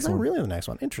 Quantumania? Was that really the next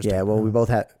one? Interesting. Yeah, well, we both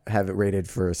have it rated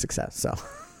for success, so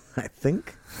I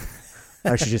think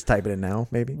I should just type it in now,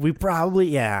 maybe. We probably,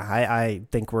 yeah. I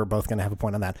think we're both going to have a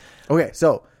point on that. Okay,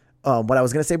 so what I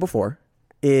was going to say before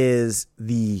is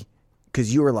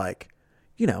because you were like,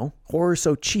 horror's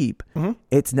so cheap,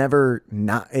 it's never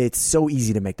not. It's so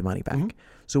easy to make the money back.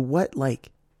 So what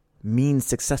means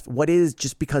success? What is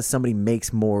just because somebody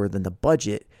makes more than the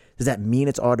budget? Does that mean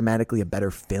it's automatically a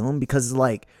better film? Because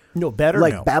no, better.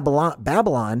 No.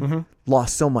 Babylon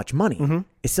lost so much money.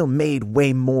 It still made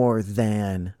way more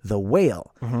than The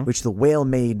Whale, which The Whale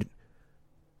made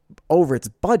over its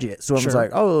budget. So everyone's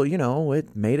like, oh,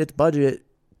 it made its budget.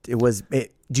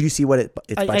 Do you see what its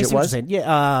budget I see was? What you're saying.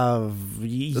 Yeah,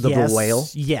 The Whale.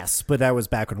 Yes, but that was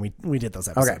back when we did those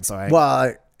episodes. Okay.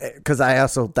 So because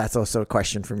that's also a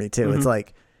question for me too. It's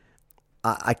like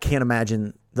I can't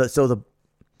imagine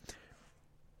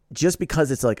just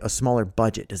because it's like a smaller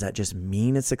budget, does that just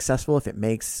mean it's successful? If it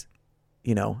makes,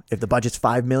 if the budget's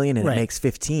 $5 million and it makes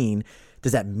 15,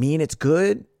 does that mean it's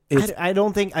good? I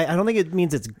don't think it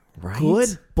means it's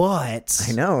good, but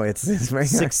I know it's very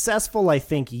successful. I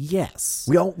think yes.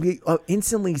 We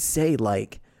instantly say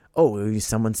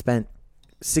someone spent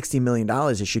 $60 million.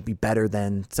 It should be better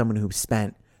than someone who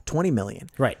spent $20 million.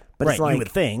 Right, but right. It's like, you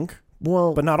would think,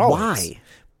 well, but not always. Why?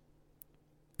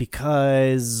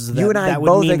 Because you and I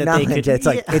both acknowledge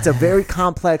it's a very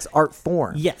complex art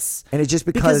form. Yes, and it's just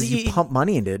because you pump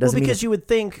money into it doesn't mean you would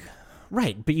think.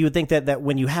 Right, but you would think that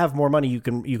when you have more money, you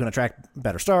can attract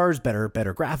better stars, better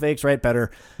graphics, right?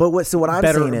 What I'm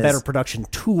saying is better production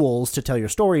tools to tell your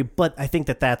story. But I think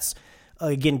that's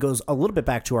again goes a little bit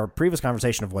back to our previous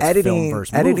conversation of what's film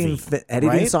versus movie. Editing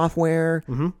right? software.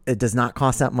 It does not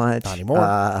cost that much. Not anymore.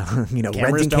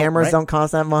 Renting cameras don't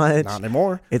cost that much. Not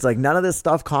anymore. It's like none of this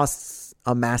stuff costs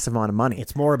a massive amount of money.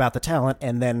 It's more about the talent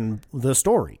and then the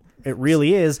story. It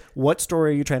really is. What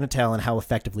story are you trying to tell, and how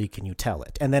effectively can you tell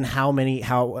it? And then how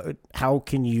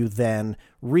can you then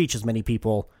reach as many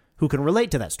people who can relate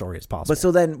to that story as possible? But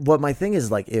so then, what my thing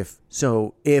is if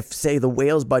say the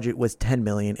Whale's budget was $10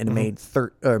 million and it made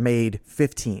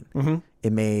 15,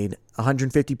 it made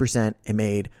 150%. It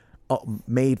made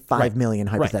 $5 million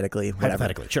hypothetically. Whatever.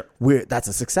 Hypothetically, sure. That's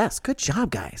a success. Good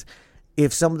job, guys.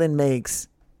 If something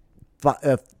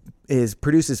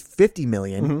produces 50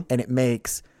 million and it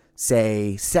makes,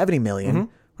 say, 70 million, we're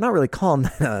not really calling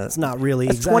that it's not really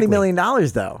that's exactly. $20 million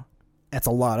though. That's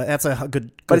a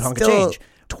good but hunk it's of still change.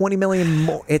 20 million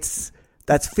more. That's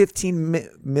 15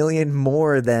 million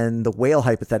more than The Whale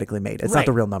hypothetically made. It's not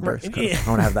the real numbers. Right. I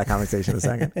want to have that conversation in a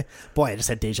second. Boy, I just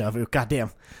had deja vu.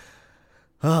 Goddamn.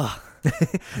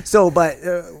 So, but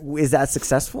is that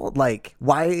successful? Like,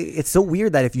 why? It's so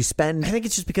weird that if you spend, I think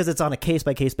it's just because it's on a case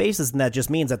by case basis, and that just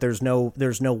means that there's no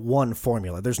one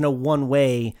formula. There's no one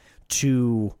way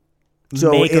to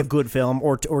make a good film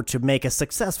or to make a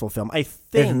successful film. I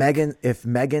think if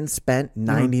Megan spent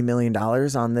 $90 million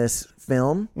on this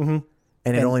film and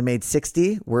it only made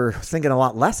 60, we're thinking a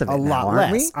lot less of it.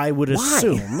 Aren't we? I would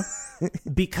assume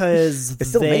because it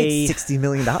still made $60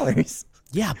 million.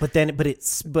 Yeah, but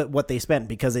what they spent,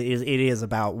 because it is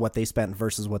about what they spent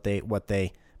versus what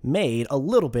they made a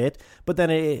little bit, but then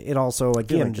it also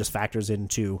again just factors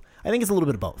into, I think it's a little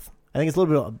bit of both. I think it's a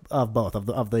little bit of both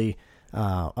of the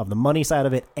money side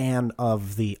of it and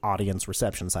of the audience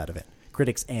reception side of it,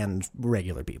 critics and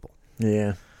regular people.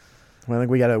 Yeah. Well, I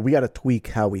think we gotta tweak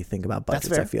how we think about budgets.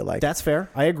 That's fair. I feel like that's fair.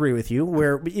 I agree with you.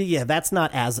 That's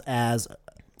not as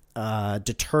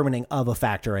determining of a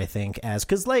factor, I think, as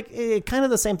because kind of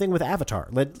the same thing with Avatar.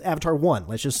 Avatar 1.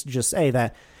 Let's just say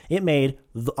that it made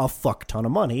a fuck ton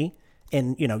of money,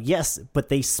 and yes, but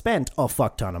they spent a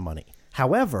fuck ton of money.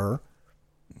 However,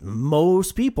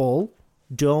 most people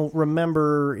don't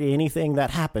remember anything that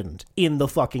happened in the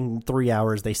fucking 3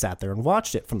 hours they sat there and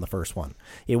watched it from the first one.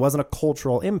 It wasn't a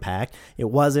cultural impact. It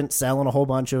wasn't selling a whole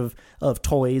bunch of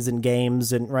toys and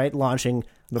games and launching.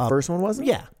 The first one wasn't?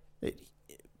 Yeah.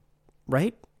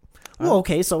 Right? Well,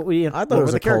 okay, so I thought it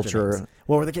was a culture.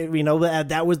 What were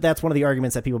the that's one of the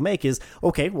arguments that people make is,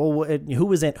 okay, well, who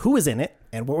was in it,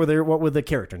 and what were the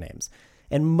character names?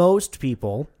 And most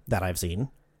people that I've seen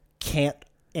can't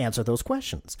answer those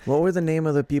questions. What were the name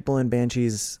of the people in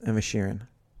Banshees and Inisherin?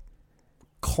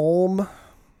 Colm,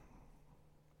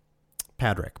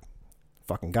 Padrick.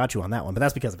 Fucking got you on that one, but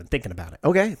that's because I've been thinking about it.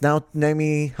 Okay, now name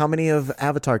me, how many of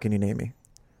Avatar can you name me?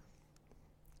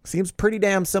 Seems pretty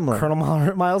damn similar. Colonel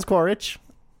Miles Quaritch,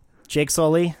 Jake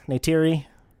Sully, Neytiri.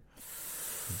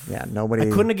 Yeah, nobody. I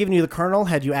couldn't have given you the Colonel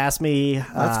had you asked me.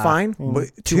 That's fine.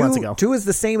 But 2 months ago. 2 is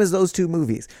the same as those 2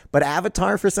 movies. But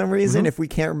Avatar, for some reason, if we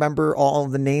can't remember all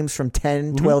the names from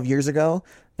 10, 12 years ago,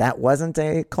 that wasn't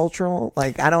a cultural.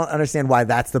 Like, I don't understand why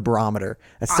that's the barometer.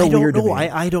 That's so weird to me.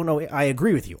 I don't know. I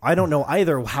agree with you. I don't know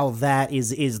either how that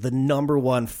is the number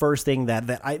one first thing that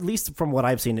at least from what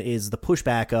I've seen is the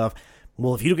pushback of.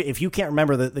 Well, if you can't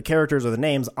remember the characters or the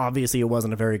names, obviously it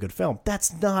wasn't a very good film.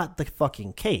 That's not the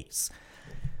fucking case.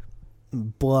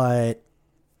 But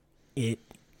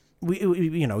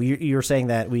you're saying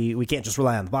that we can't just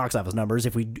rely on the box office numbers.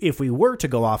 If we were to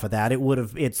go off of that,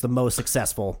 it's the most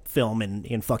successful film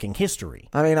in fucking history.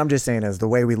 I mean, I'm just saying, as the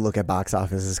way we look at box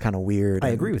office is kind of weird. I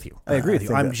agree with you.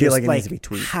 I'm just like it needs to be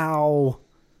tweaked. How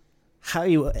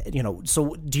you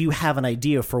so do you have an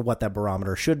idea for what that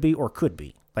barometer should be or could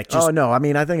be? Like, just, oh no, I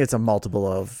mean, I think it's a multiple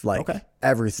of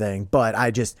everything, but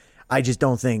I just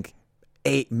don't think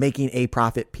making a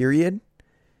profit period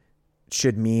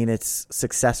should mean it's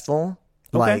successful.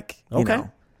 Okay. Like, you know,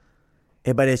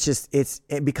 but it's just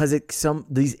because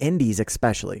these indies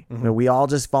especially, you know, we all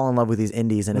just fall in love with these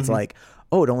indies, and it's like,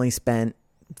 oh, it only spent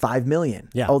 $5 million.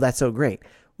 Yeah. Oh, that's so great.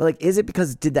 But like, is it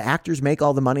because did the actors make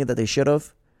all the money that they should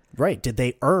have? Right. Did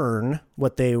they earn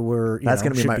what they were? That's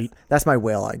going to be that's my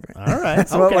whale argument. All right.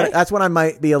 That's when I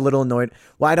might be a little annoyed.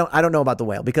 Well, I don't know about the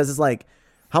whale, because it's like,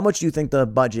 how much do you think the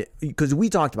budget? Because we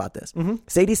talked about this.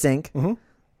 Sadie Sink,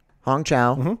 Hong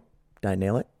Chow. Did I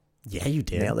nail it? Yeah, you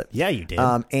did. Nailed it. Yeah, you did.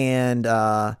 And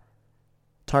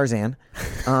Tarzan.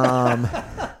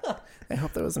 I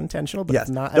hope that was intentional, but Yes,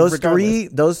 not.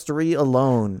 those three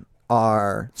alone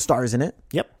are stars in it.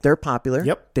 Yep. They're popular.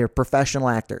 Yep. They're professional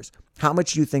actors. How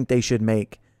much do you think they should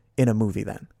make in a movie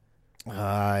then?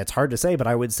 It's hard to say, but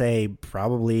I would say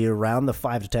probably around the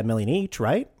 $5 to $10 million each,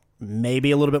 right?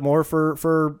 Maybe a little bit more for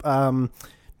George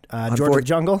of the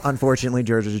Jungle. Unfortunately,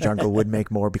 George of the Jungle would make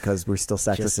more because we're still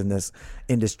sexist in this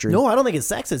industry. No, I don't think it's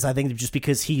sexist. I think just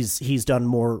because he's done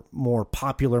more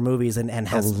popular movies and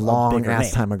has a long ass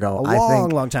name. time ago.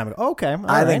 Long time ago. Okay,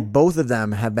 I think both of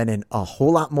them have been in a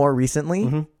whole lot more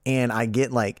recently, and I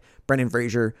get like Brendan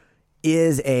Fraser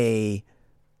is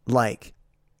like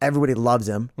everybody loves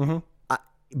him.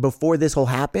 Before this whole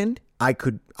happened, I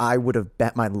would have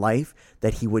bet my life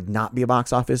that he would not be a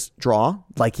box office draw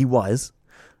like he was.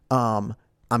 I'm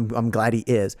glad he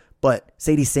is. But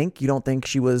Sadie Sink, you don't think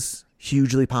she was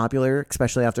hugely popular,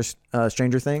 especially after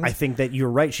Stranger Things? I think that you're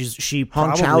right. She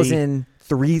Hong Chau's in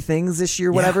 3 things this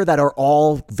year, whatever, that are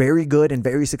all very good and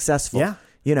very successful. Yeah,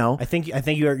 you know. I think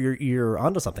you're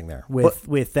onto something there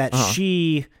with that.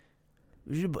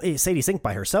 Sadie Sink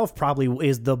by herself probably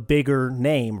is the bigger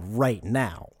name right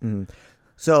now.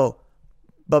 So,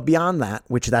 but beyond that,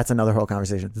 which that's another whole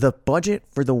conversation, the budget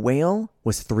for The Whale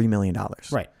was $3 million.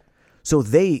 Right. So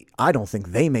I don't think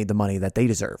they made the money that they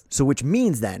deserve. So which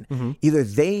means then either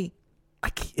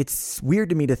it's weird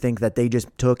to me to think that they just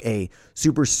took a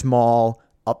super small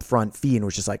upfront fee and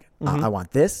was just like, I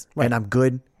want this and I'm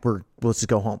good. We'll just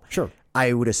go home. Sure.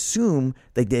 I would assume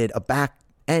they did a back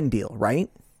end deal, right?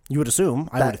 You would assume.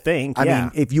 I would think. I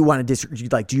mean, if you want to disagree,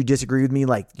 like, do you disagree with me?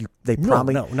 Like, they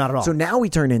probably no, not at all. So now we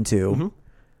turn into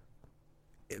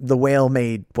The Whale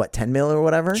made what, 10 mil or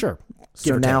whatever? Sure.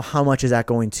 So now how much is that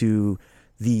going to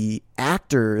the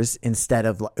actors instead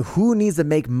of who needs to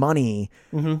make money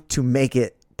to make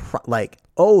it like,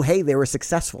 oh, hey, they were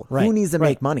successful. Right. Who needs to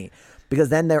make money? Because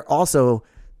then they're also,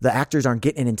 the actors aren't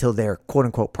getting it until they're quote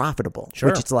unquote profitable. Sure.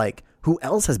 Which it's like, who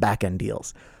else has back end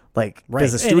deals? Like, right.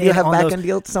 Does the studio have back end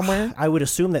deals somewhere? I would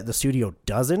assume that the studio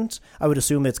doesn't. I would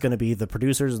assume it's going to be the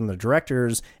producers and the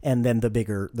directors, and then the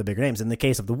bigger names. In the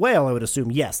case of The Whale, I would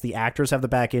assume yes, the actors have the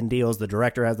back end deals, the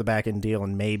director has the back end deal,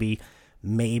 and maybe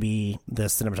the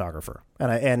cinematographer,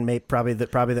 and probably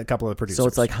the couple of the producers. So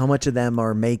it's like how much of them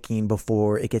are making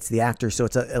before it gets the actors. So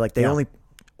it's like they only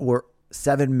were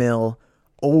 $7 million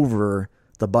over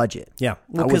the budget. Yeah,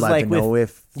 I would like to know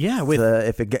if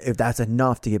that's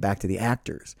enough to get back to the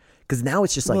actors. Because now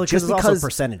it's just like, just it's because also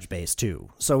percentage based too.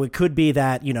 So it could be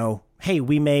that, hey,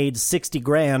 we made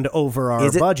 $60,000 over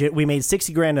our budget. We made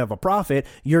 $60,000 of a profit.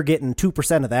 You're getting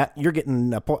 2% of that. You're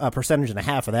getting a percentage and a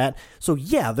half of that. So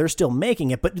yeah, they're still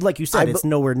making it, but like you said, it's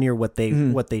nowhere near what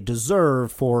they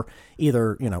deserve for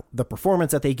either the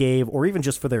performance that they gave or even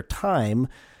just for their time.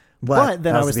 But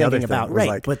then I was thinking about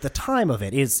but the time of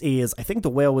it is I think The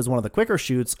Whale was one of the quicker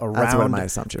shoots around my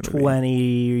assumption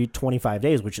 20-25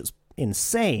 days, which is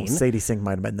insane. Well, Sadie Sink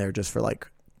might have been there just for like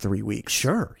 3 weeks.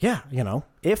 Sure, yeah,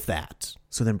 if that.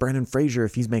 So then Brendan Fraser,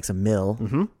 if he makes $1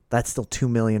 million, that's still $2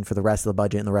 million for the rest of the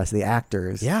budget and the rest of the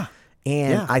actors. Yeah,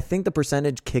 And Yeah. I think the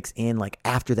percentage kicks in like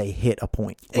after they hit a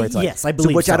point. Where it's like, Yes, I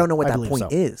believe which so. I don't know what I that believe point so.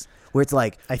 is. Where it's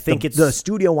like I think it's- the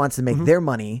studio wants to make their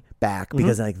money back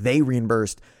because like they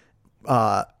reimbursed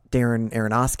Darren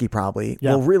Aronofsky probably.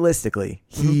 Yeah. Well, realistically,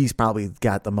 he's probably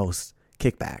got the most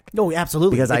kickback. No,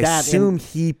 absolutely. Because I That assume and-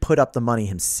 he put up the money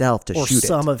himself to or shoot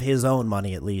some it. of his own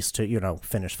money at least to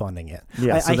finish funding it.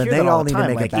 Yeah, I, so I then hear they that all all the need to time.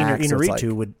 make it like back, so it's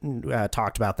Inarritu would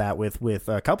talked about that with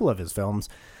a couple of his films.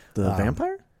 The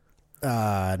vampire?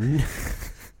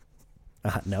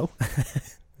 No.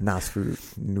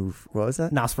 What was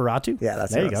that? Nosferatu. Yeah,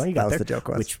 that's there what you go. it was. You That got was there. the joke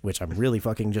was. Which I'm really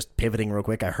fucking just pivoting real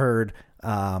quick. I heard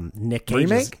Nick Cage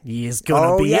Remake? he is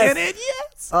gonna Oh, be yes. in it.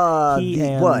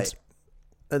 Yes. What?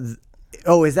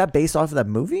 Is that based off of that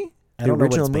movie? I don't know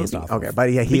what it's based off of. Okay,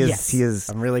 but yeah, he But is. yes, He is.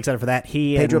 I'm really excited for that.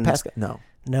 He Pedro and, Pascal. No,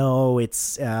 No,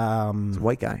 it's it's a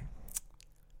white guy.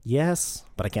 yes,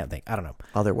 but I can't think. I don't know.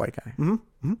 Other white guy.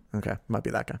 Mm-hmm. Okay, might be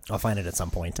that guy. I'll find it at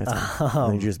some point.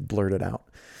 And you just blurt it out.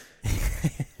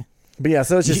 But yeah,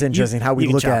 so it's just You- interesting how we you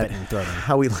can look chop at it and throw it in.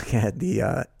 how we look at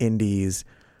the indies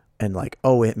and like,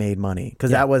 oh, it made money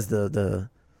because Yeah. that was the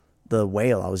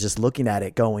whale. I was just looking at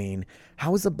it, going,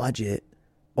 how is the budget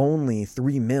only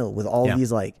 $3 million with all Yeah.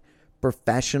 these like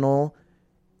professional,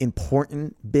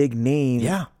 important, big names?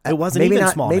 Yeah, it wasn't maybe even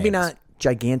not, small maybe names. not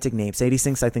gigantic names. Sadie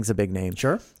Sinks, I think, is a big name.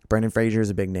 Sure. Brendan Fraser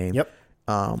is a big name. Yep.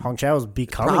 Hong Chao is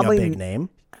becoming probably- a big name.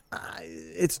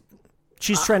 It's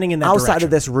She's trending in that outside direction.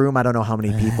 of this room. I don't know how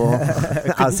many people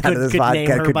outside of this could name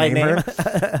podcast her could by name name.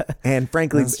 her. And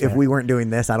frankly, if we weren't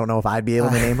doing this, I don't know if I'd be able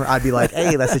to name her. I'd be like,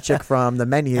 "Hey, that's a chick from The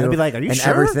Menu." And I'd be like, "Are you and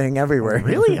sure?" everything everywhere.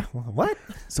 Really? What?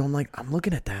 So I'm like, I'm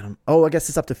looking at that. I guess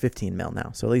it's up to 15 mil now.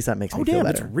 So at least that makes Oh me feel damn!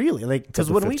 It's better. really like because up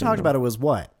to when we 15 talked mil. about it was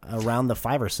what around the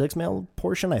 5 or 6 mil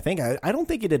portion. I think I don't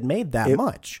think it had made that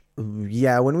much.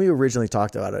 Yeah, when we originally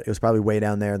talked about it, it was probably way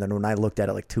down there. Then when I looked at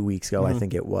it like 2 weeks ago, I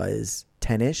think it was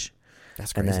 10ish.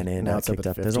 That's And crazy. then it Now it's up kicked at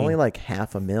up. There's 15. only like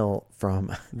 $500,000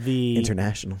 from the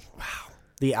international.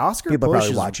 the Oscar People are push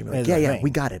probably is- watching me like, is yeah, a yeah, thing, we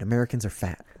got it. Americans are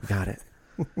fat. We got it.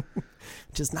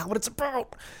 which is not what it's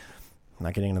about. I'm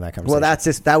not getting into that Well,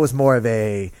 conversation. that was more of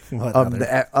a What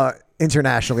other?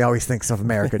 international. We always think of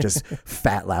America just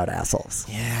fat, loud assholes.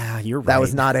 Yeah, you're right. That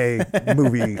was not a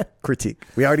movie critique.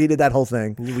 We already did that whole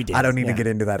thing. We did, I don't need to yeah. get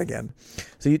into that again.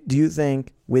 So, do you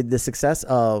think with the success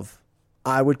of,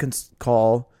 I would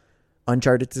call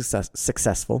Uncharted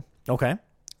successful, okay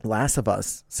Last of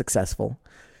Us successful?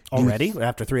 already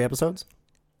after 3 episodes.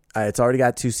 It's already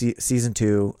got season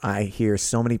 2. I hear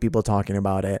so many people talking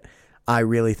about it. I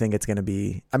really think it's going to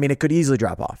be. I mean, it could easily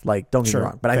drop off. Like, don't get Sure, me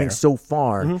wrong, but I fair. think so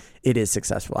far it is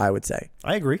successful. I would say.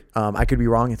 I agree. I could be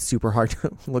wrong. It's super hard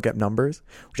to look up numbers,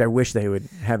 which I wish they would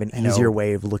have an easier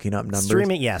way of looking up numbers.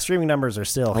 Streaming numbers are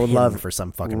still I would hidden love for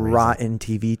some fucking reason. Rotten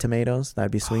TV Tomatoes.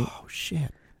 That'd be sweet. Oh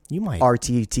shit! You might.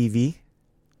 RTTV.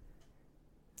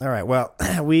 All right. Well,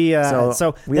 we so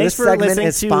this thanks for segment listening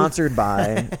is to. sponsored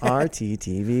by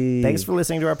RTTV. Thanks for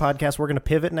listening to our podcast. We're going to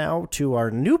pivot now to our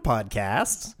new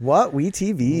podcast. What We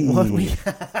TV. What we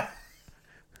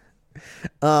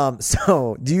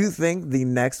So do you think the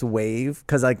next wave,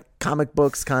 because like comic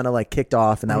books kind of like kicked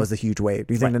off and that was a huge wave,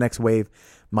 do you think Right. the next wave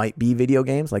might be video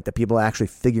games, like the people actually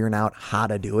figuring out how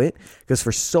to do it? Because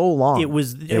for so long it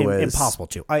was impossible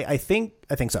to. I think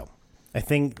so. I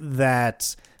think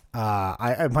that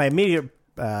my immediate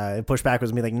pushback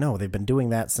was me like, no, they've been doing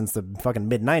that since the fucking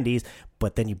mid '90s.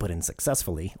 But then you put in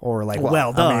successfully or like Well, well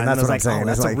I done. mean, that's and I was what I'm like, saying. oh,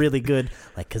 that's It's a like- really good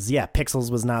because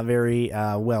Pixels was not very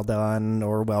well done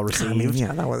or well received.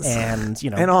 yeah, that was- and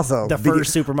and also the video-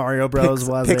 first Super Mario Bros.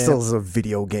 was Pixels a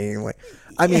video game. Like,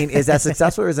 I mean, is that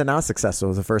successful or is it not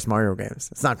successful? The first Mario games.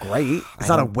 It's not great. It's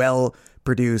not a well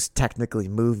produced, technically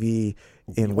movie.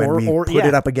 In when we put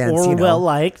it up against, or well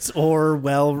liked, or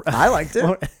well. I liked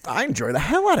it. I enjoy the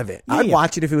hell out of it. I'd yeah.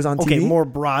 watch it if it was on Okay, TV. more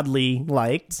broadly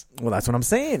liked. Well, that's what I'm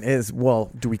saying. Is do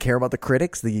we care about the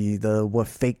critics? The what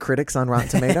fake critics on Rotten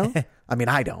Tomato? I mean,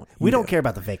 I don't. We don't care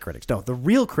about the fake critics. No, the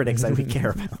real critics that we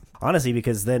care about. Honestly,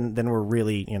 because then we're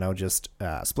really just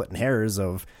splitting hairs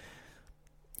of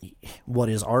what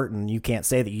is art, and you can't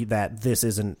say that this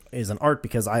isn't art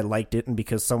because I liked it and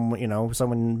because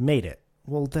someone made it.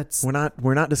 Well, that's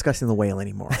We're not discussing the whale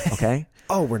anymore. Okay.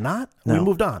 oh, we're not. No. We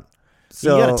moved on.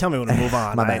 So You got to tell me when to move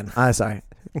on. My bad. I'm sorry.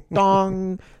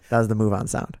 Dong. That was the move on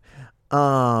sound.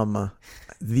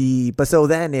 But so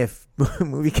then if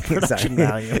movie games, Production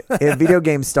value. if video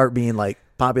games start being like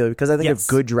popular, because I think Yes. if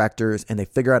good directors and they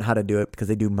figure out how to do it because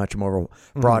they do much more of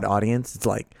a broad audience, it's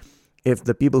like if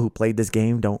the people who played this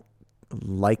game don't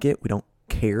like it, we don't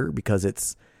care because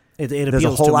it's It there's appeals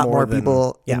a whole to lot more than-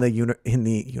 people yeah. in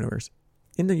the universe.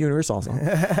 in the universe also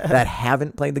that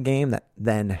haven't played the game that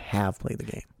then have played the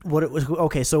game.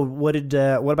 So what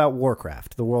about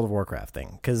Warcraft, the World of Warcraft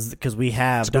thing? Because we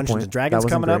have Dungeons and Dragons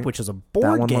coming up, which is a board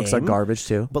game. That one looks like garbage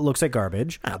too. But looks like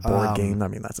garbage. A board game. I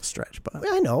mean, that's a stretch, but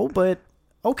I know. But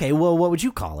okay, well, what would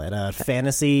you call it? A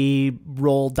fantasy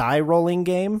die rolling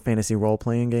game? Fantasy role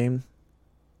playing game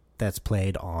that's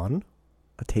played on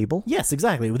a table. Yes,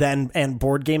 exactly. Then and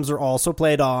board games are also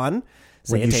played on.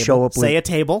 When you show up with say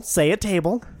a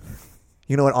table.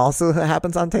 You know what also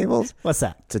happens on tables? What's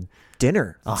that? It's a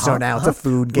dinner. So now it's a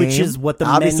food game. Which is what the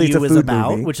Obviously menu is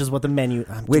about. Movie, which is what the menu...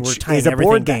 which is a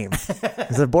board game.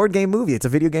 It's a board game movie. It's a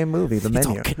video game movie. The menu.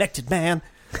 It's all connected, man.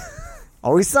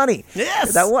 Always Sunny.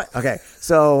 Yes! That what? Okay.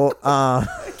 So... I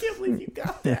can't believe you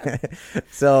got that.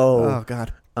 So... Oh,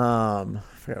 God. I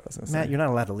forgot what I was going to say. Matt, you're not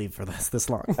allowed to leave for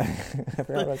this long.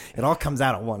 It all comes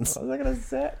out at once. What was I going to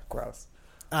say? Gross.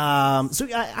 So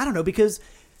I don't know, because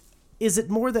is it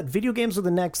more that video games are the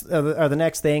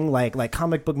next thing, like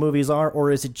comic book movies are,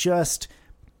 or is it just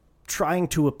trying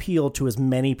to appeal to as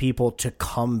many people to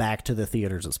come back to the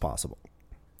theaters as possible?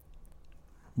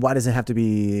 Why does it have to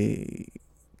be?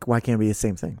 Why can't it be the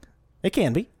same thing? It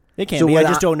can be. It can be. I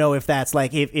just don't know if that's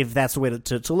if that's the way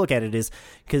to look at it, is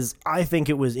because I think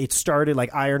it started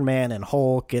like Iron Man and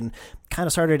Hulk, and kind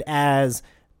of started as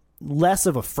less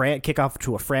of a kickoff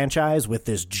to a franchise with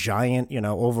this giant,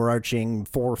 overarching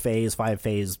 4-phase,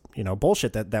 5-phase,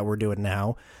 bullshit that we're doing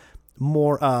now.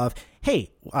 More of,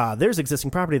 hey, there's existing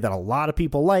property that a lot of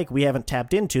people like. We haven't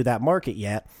tapped into that market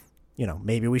yet.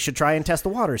 Maybe we should try and test the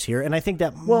waters here. And I think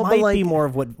that might be more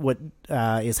of what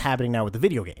is happening now with the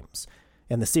video games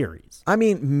and the series. I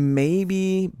mean,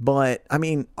 maybe, but I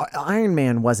mean, Iron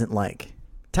Man wasn't like...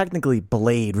 Technically,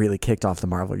 Blade really kicked off the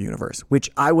Marvel Universe,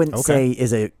 which I wouldn't say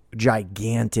is a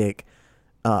gigantic...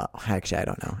 actually, I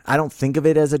don't know. I don't think of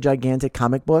it as a gigantic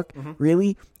comic book,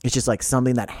 really. It's just like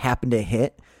something that happened to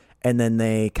hit, and then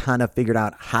they kind of figured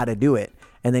out how to do it.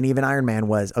 And then even Iron Man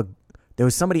was... There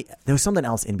was something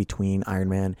else in between Iron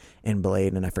Man and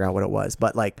Blade, and I forgot what it was.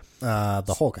 But like...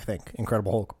 the Hulk, I think.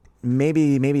 Incredible Hulk.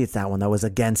 Maybe it's that one that was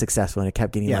again successful, and it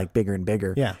kept getting like bigger and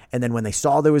bigger. Yeah. And then when they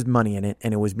saw there was money in it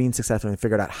and it was being successful and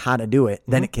figured out how to do it,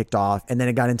 then it kicked off, and then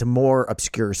it got into more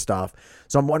obscure stuff.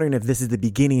 So I'm wondering if this is the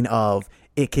beginning of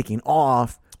it kicking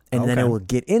off, and then it will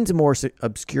get into more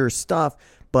obscure stuff.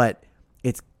 But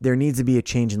there needs to be a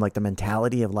change in like the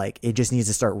mentality of like it just needs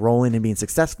to start rolling and being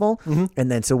successful. And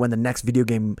then so when the next video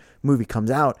game movie comes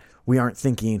out, we aren't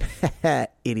thinking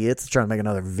idiots trying to make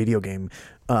another video game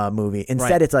movie.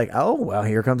 Instead, it's like, oh well,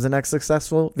 here comes the next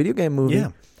successful video game movie.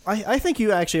 Yeah, I think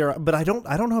you actually are, but I don't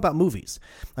know about movies.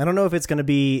 I don't know if it's going to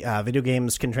be video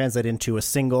games can translate into a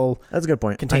single. That's a good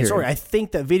point. Contained story. I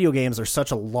think that video games are such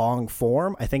a long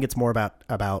form. I think it's more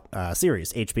about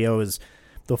series. HBO is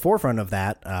the forefront of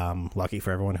that. Lucky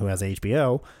for everyone who has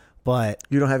HBO. But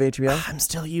you don't have HBO? I'm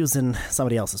still using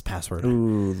somebody else's password.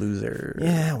 Ooh, loser.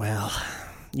 Yeah, well,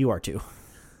 you are too.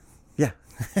 Yeah.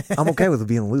 I'm okay with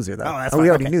being a loser, though. Oh, that's we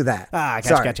already knew that.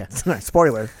 Gotcha.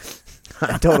 Spoiler.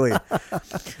 Totally.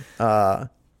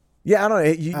 Yeah, I don't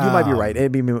know. You might be right.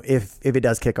 It'd be if it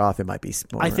does kick off, it might be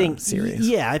more serious.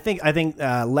 Yeah, I think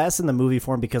less in the movie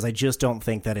form, because I just don't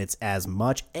think that it's as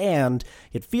much. And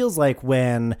it feels like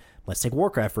when, let's take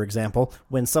Warcraft for example,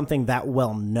 when something that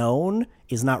well known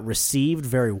is not received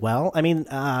very well. I mean,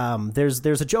 there's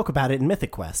a joke about it in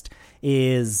Mythic Quest.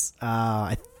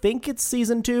 I think it's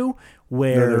season 2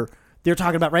 where they're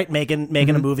talking about making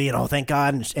a movie, and thank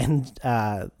God,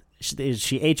 and is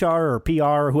she HR or PR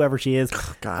or whoever she is?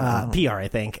 God, PR, I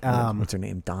think. What's her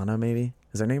name? Donna, maybe?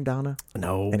 Is her name Donna?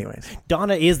 No. Anyways.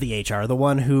 Donna is the HR, the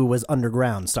one who was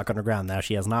stuck underground. Now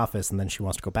she has an office, and then she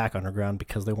wants to go back underground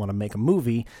because they want to make a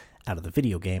movie out of the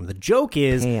video game. The joke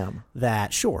is Pam.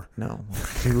 That, sure. No.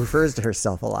 She refers to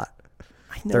herself a lot.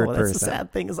 I know. Third that's person. The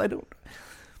sad thing is I don't...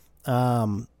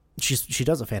 She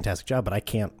does a fantastic job, but I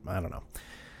don't know.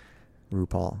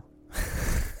 RuPaul.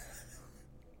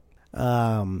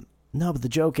 No, but the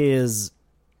joke is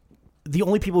the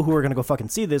only people who are going to go fucking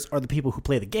see this are the people who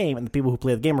play the game, and the people who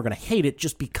play the game are going to hate it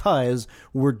just because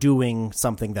we're doing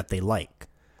something that they like.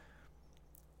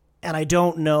 And I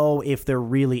don't know if there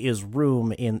really is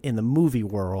room in the movie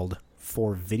world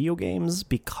for video games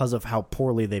because of how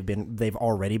poorly they've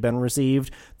already been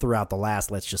received throughout the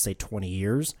last, let's just say, 20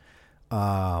 years.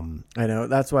 I know.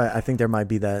 That's why I think there might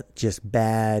be that just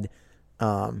bad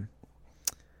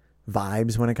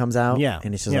vibes when it comes out. Yeah.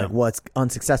 And it's just like, well, it's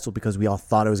unsuccessful because we all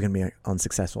thought it was going to be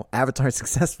unsuccessful. Avatar's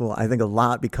successful, I think, a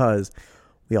lot because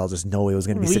we all just know it was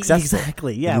going to be successful.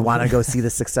 Exactly, yeah. And you want to go see the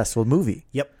successful movie.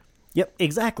 Yep. Yep,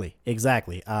 exactly.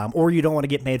 Or you don't want to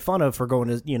get made fun of for going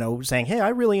to, saying, hey, I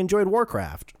really enjoyed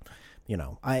Warcraft.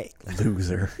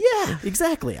 Loser. Yeah,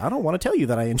 exactly. I don't want to tell you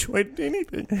that I enjoyed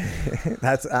anything.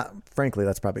 That's frankly,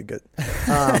 that's probably good.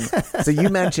 So you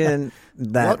mentioned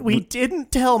that What we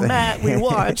didn't tell Matt we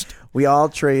watched. we all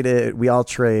trade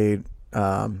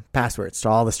passwords to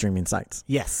all the streaming sites.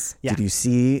 Yes. Yeah. Did you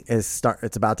see it's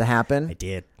about to happen? I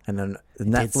did. And then did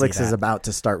Netflix see is that. about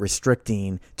to start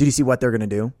restricting. Did you see what they're going to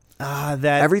do?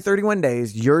 That Every 31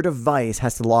 days, your device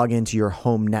has to log into your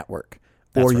home network,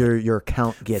 or right. your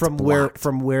account gets from blocked.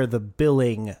 where the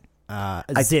billing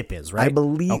zip is, right? I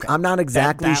believe Okay. I'm not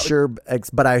exactly sure,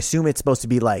 but I assume it's supposed to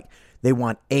be like they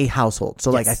want a household. So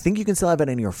like I think you can still have it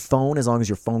in your phone as long as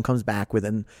your phone comes back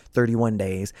within 31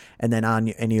 days, and then on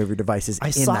any of your devices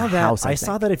in the house. I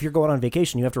saw that if you're going on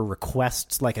vacation, you have to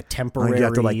request like a temporary you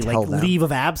have to, like, tell them. leave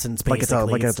of absence, like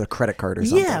basically. it's a credit card or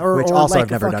something. Yeah, or which or also like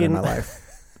I've never done in my fucking- life.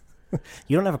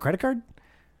 You don't have a credit card?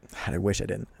 I wish I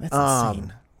didn't. That's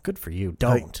insane. Good for you.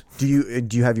 Don't. Do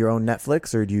you have your own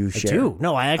Netflix or do you share? I do.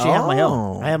 No, I actually have my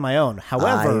own. I have my own.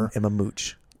 However, I am a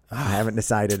mooch. I haven't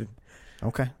decided.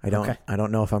 okay. I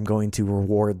don't know if I'm going to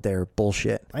reward their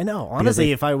bullshit. I know.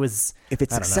 Honestly, if it's I don't know.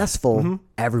 successful,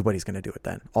 everybody's going to do it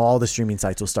then. All the streaming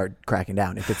sites will start cracking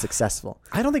down if it's successful.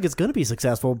 I don't think it's going to be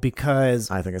successful because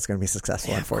I think it's going to be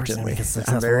successful, of course I unfortunately. think it's I'm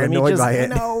successful. very I mean, annoyed just- by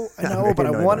it. I know, I'm very but I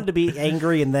annoyed wanted by to be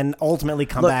angry and then ultimately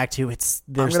come back to it's.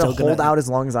 I'm They're going still to hold out as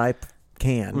long as I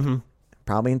can.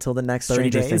 Probably until the next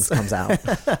 30 Stranger days. Things comes out.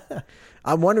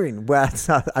 I'm wondering. Well,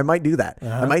 I might do that.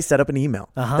 I might set up an email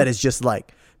that is just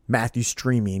like Matthew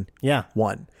streaming. Yeah.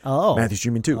 1. Oh. Matthew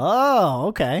streaming 2. Oh,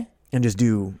 okay. And just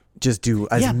do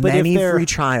as Yeah, but if many they're- free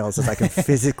trials as I can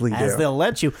physically As do. they'll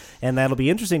let you, and that'll be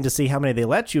interesting to see how many they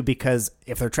let you, because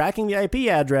if they're tracking the IP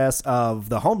address of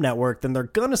the home network, then they're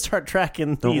gonna start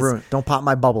tracking these. Don't pop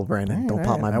my bubble, Brandon. Don't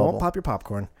pop my I bubble. won't pop your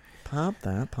popcorn. Pop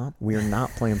that pop. We are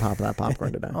not playing pop that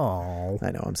popcorn today. Oh,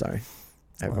 I know. I'm sorry.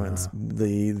 Everyone's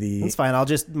the it's fine.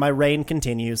 My reign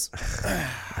continues.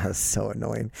 That's so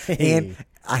annoying. Hey. And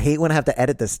I hate when I have to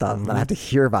edit this stuff and I have to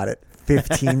hear about it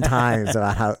 15 times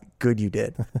about how good you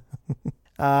did.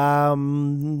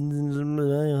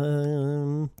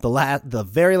 The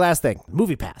very last thing,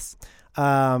 Movie Pass.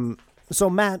 So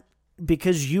Matt,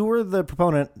 because you were the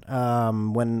proponent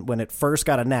when it first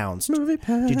got announced, Movie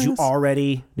Pass. did you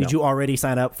already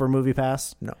sign up for Movie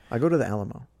Pass? No, I go to the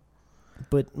Alamo.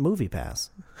 But Movie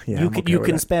Pass, Yeah, you I'm can okay you with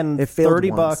can that. spend It failed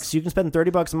 $30. once. You can spend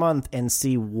 $30 a month and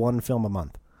see one film a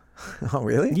month. Oh,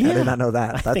 really? Yeah. I did not know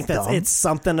that. That's I think dumb. it's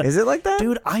something. Is it like that?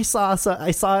 Dude, I saw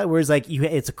it where it's like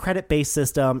it's a credit based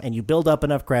system, and you build up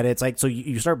enough credits, like so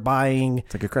you start buying.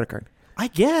 It's like a credit card. I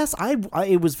guess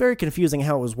it was very confusing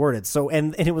how it was worded. So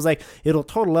and it was like it'll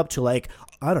total up to like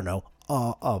I don't know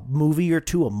a movie or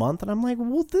two a month, and I'm like,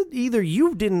 well, either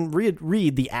you didn't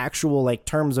read the actual like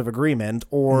terms of agreement,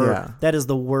 or that is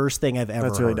the worst thing I've ever.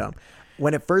 That's really heard. dumb.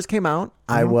 When it first came out,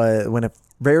 when it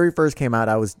very first came out,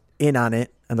 I was in on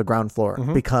it on the ground floor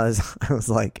because I was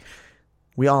like,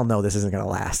 we all know this isn't going to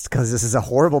last because this is a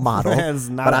horrible model, It's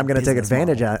not but a I'm going to take business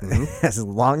advantage model. of it as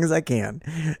long as I can.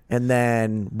 And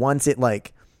then once it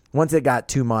got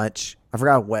too much, I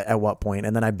forgot at what point,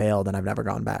 and then I bailed and I've never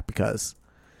gone back because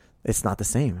it's not the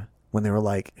same. When they were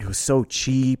like, it was so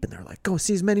cheap, and they're like, go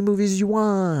see as many movies as you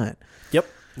want.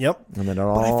 Yep. And then it But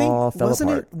all fell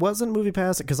apart. Wasn't Movie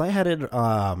Pass, because I had it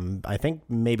I think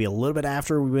maybe a little bit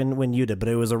after when you did, but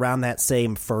it was around that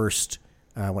same first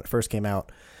when it first came out.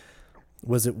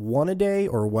 Was it one a day,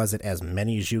 or was it as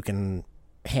many as you can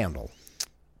handle?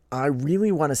 I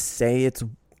really want to say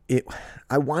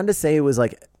I wanted to say it was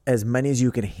like as many as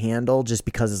you can handle, just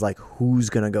because it's like, who's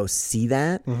going to go see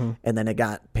that? And then it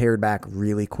got pared back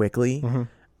really quickly.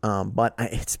 But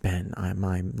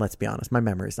let's be honest, my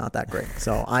memory is not that great.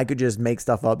 So I could just make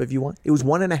stuff up if you want. It was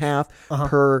 1.5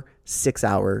 per 6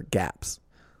 hour gaps.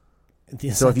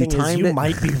 So if you timed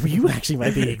it- you actually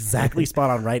might be exactly spot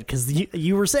on, right? Because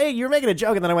you were saying, you were making a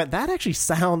joke, and then I went, that actually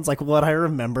sounds like what I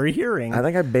remember hearing. I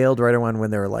think I bailed right around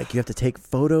when they were like, you have to take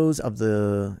photos of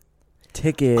the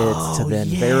tickets to then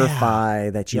verify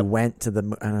that you went to the,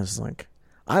 and I was like,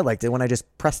 I liked it when I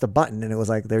just pressed a button and it was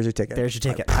like, there's your ticket. There's your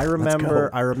ticket. Like, I remember.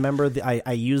 let's go. I remember.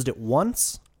 I used it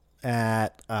once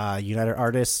at United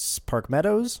Artists Park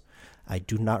Meadows. I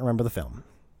do not remember the film.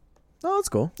 Oh, that's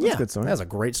cool. That's a good story. That's a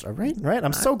great story. Right.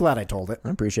 I'm so glad I told it. I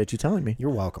appreciate you telling me.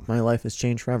 You're welcome. My life has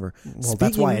changed forever. Well,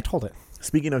 that's why I told it.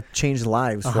 Speaking of changed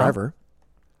lives forever,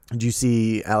 did you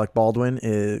see Alec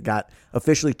Baldwin got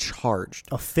officially charged?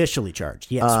 Officially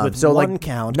charged. Yes, with so one like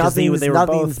count. 'Cause they were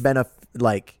nothing's both.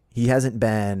 been he hasn't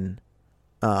been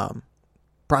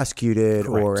prosecuted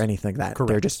or Correct. anything like that. Correct.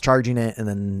 They're just charging it, and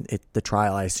then the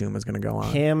trial, I assume, is going to go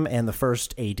on. Him and the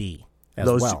first AD as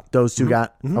those well. those 2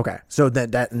 got okay. So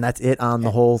that's it on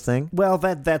the whole thing. Well,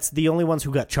 that's the only ones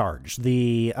who got charged.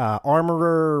 The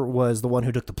armorer was the one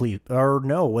who took the plea, or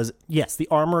no, the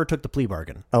armorer took the plea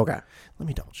bargain. Okay, Let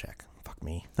me double check. Fuck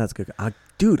me. that's good.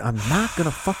 Dude, I'm not gonna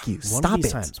fuck you. One Stop of these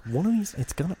it. times. One of these,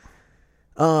 it's gonna.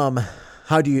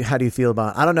 How do you feel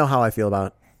about? I don't know how I feel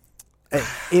about.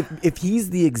 If he's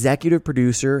the executive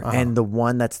producer and the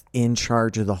one that's in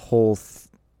charge of the whole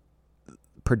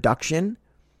production,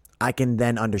 I can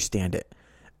then understand it.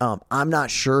 I'm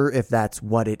not sure if that's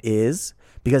what it is,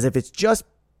 because if it's just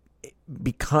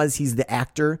because he's the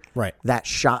actor Right. that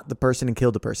shot the person and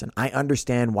killed the person, I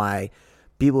understand why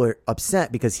people are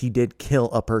upset because he did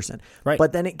kill a person. Right.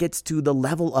 But then it gets to the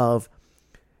level of,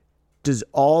 does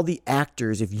all the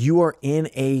actors, if you are in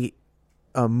a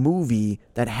movie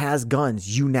that has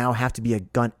guns, you now have to be a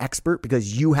gun expert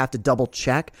because you have to double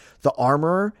check the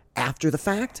armorer after the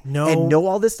fact No. and know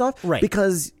all this stuff? Right.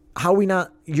 Because how we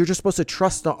not, you're just supposed to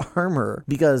trust the armorer,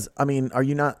 because I mean, are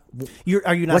you not What's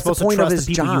what's supposed the point to of trust his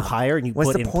the people job? you hire and you what's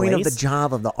put the in point place? of the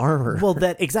job of the armorer? Well,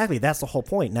 that's the whole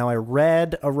point. Now, I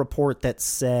read a report that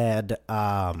said,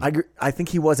 I think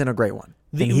he wasn't a great one.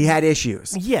 And he had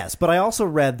issues. yes, but I also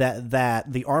read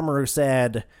that the armorer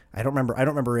said, I don't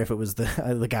remember if it was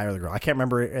the guy or the girl. I can't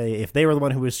remember if they were the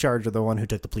one who was charged or the one who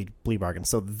took the plea bargain.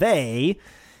 So they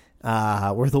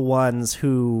were the ones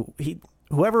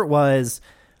whoever it was,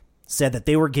 said that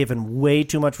they were given way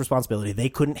too much responsibility. They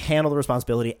couldn't handle the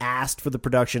responsibility, asked for the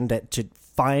production to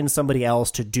find somebody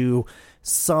else to do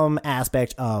some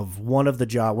aspect of one of the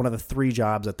 3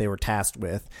 jobs that they were tasked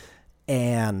with.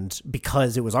 And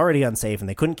because it was already unsafe and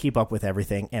they couldn't keep up with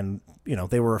everything, and,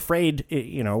 they were afraid,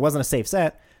 it wasn't a safe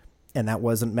set, and that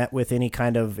wasn't met with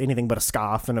anything but a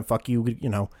scoff and a fuck you,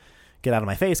 get out of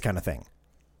my face kind of thing.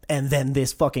 And then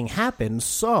this fucking happened.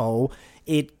 So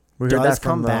it We heard does that from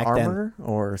come the back armorer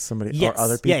or somebody Yes. or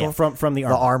other people. Yeah, from the The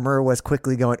armor. armorer was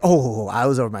quickly going, "Oh, I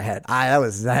was over my head. That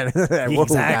was that. Whoa,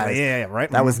 Exactly. guys. Yeah, right.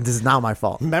 This is not my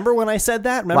fault. Remember when I said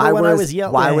that? Remember when I was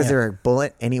yelling? Why Yeah, was yeah. there a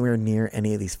bullet anywhere near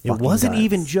any of these fucking It wasn't guns?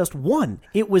 even just one.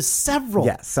 It was several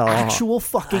actual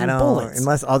fucking I don't, bullets.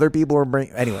 Unless other people were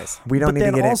bringing. Anyways, we don't But need to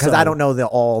then get in because also- I don't know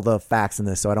all the facts in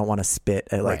this, so I don't want to spit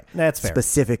at Right. That's fair.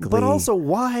 specifically. But also,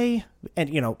 why?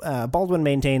 And Baldwin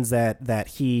maintains that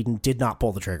he did not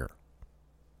pull the trigger.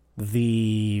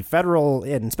 The federal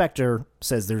inspector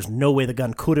says there's no way the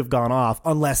gun could have gone off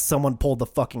unless someone pulled the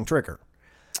fucking trigger.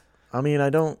 I mean, I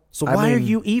don't. So why are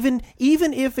you even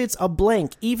if it's a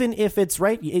blank, even if it's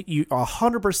right, you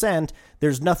 100%,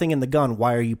 there's nothing in the gun.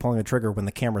 Why are you pulling the trigger when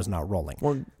the camera's not rolling?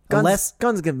 Well, Unless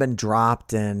guns have been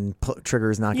dropped and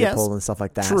triggers not get Yes, pulled and stuff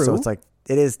like that. true. So it's like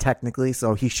it is technically.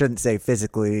 So he shouldn't say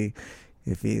physically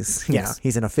if he's Yes.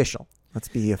 he's an official. Let's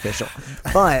be official.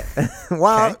 But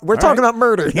well, Okay, we're all talking right. about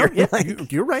murder here. Yeah, Like,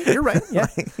 you're right. You're right. Yeah.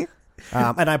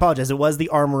 And I apologize. It was the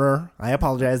armorer. I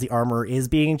apologize. The armorer is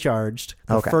being charged.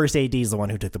 The Okay. first AD is the one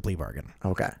who took the plea bargain.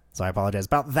 okay, So I apologize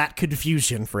about that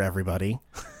confusion for everybody.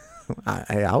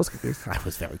 I was confused. I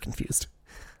was very confused.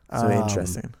 So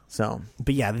interesting. So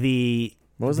But yeah,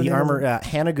 What was the the name of armor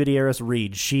Hannah Gutierrez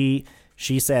Reed. She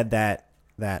said that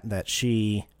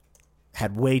she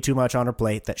had way too much on her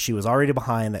plate, that she was already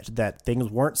behind, that things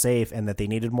weren't safe, and that they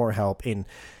needed more help in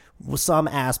some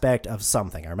aspect of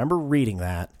something. I remember reading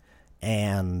that,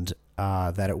 and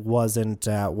that it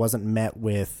wasn't met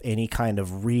with any kind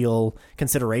of real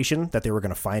consideration that they were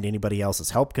going to find anybody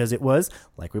else's help, because it was,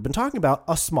 like we've been talking about,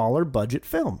 a smaller budget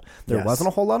film. There Yes. wasn't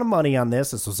a whole lot of money on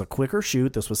this. This was a quicker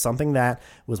shoot. This was something that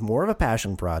was more of a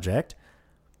passion project.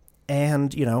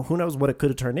 And, who knows what it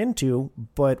could have turned into.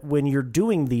 But when you're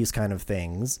doing these kind of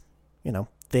things,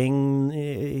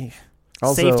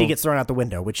 Also- safety gets thrown out the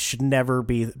window, which should never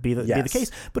be the Yes.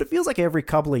 case. But it feels like every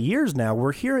couple of years now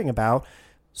we're hearing about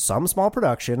some small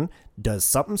production does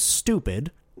something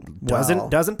stupid,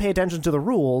 doesn't pay attention to the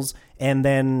rules, and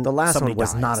then the last somebody one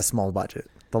was dies. not a small budget.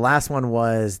 The last one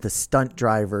was the stunt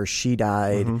driver. She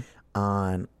died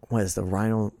on what is the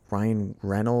Ryan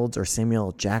Reynolds or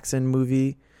Samuel Jackson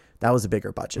movie. That was a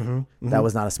bigger budget. That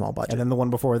was not a small budget. And then the one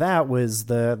before that was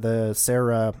the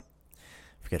Sarah,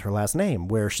 I forget her last name,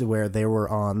 where they were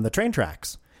on the train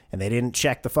tracks and they didn't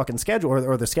check the fucking schedule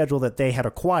or the schedule that they had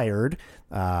acquired.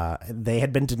 They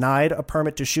had been denied a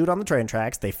permit to shoot on the train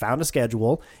tracks. They found a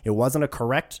schedule. It wasn't a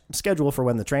correct schedule for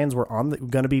when the trains were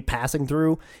going to be passing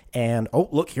through. And oh,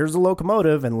 look, here's the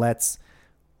locomotive, and let's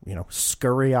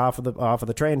scurry off of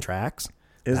the train tracks.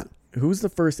 Who's the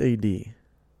first AD?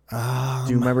 Do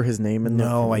you remember his name?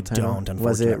 No, in the I title? don't,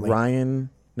 Was it unfortunately. Ryan?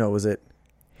 No, was it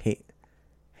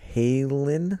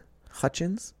Halyne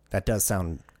Hutchins. That does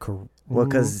sound correct. Well,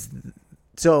 because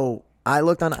so I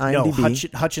looked on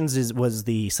IMDb. No, Hutchins was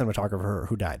the cinematographer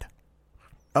who died.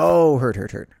 Oh,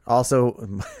 heard.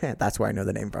 Also, that's where I know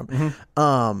the name from.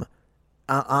 On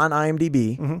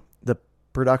IMDb, the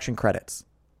production credits,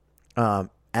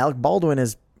 Alec Baldwin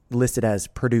is listed as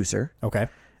producer. Okay.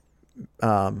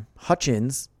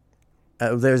 Hutchins,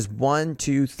 there's 1,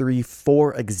 2, 3,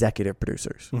 4 executive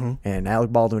producers, and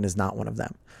Alec Baldwin is not one of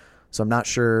them. So I'm not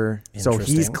sure. So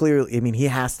he's clearly, I mean, he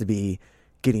has to be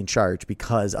getting charged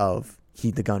because of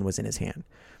the gun was in his hand.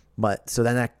 But so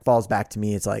then that falls back to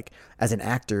me. It's like, as an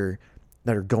actor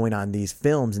that are going on these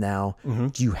films now,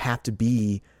 you have to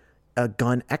be a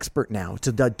gun expert now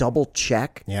to double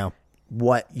check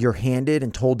what you're handed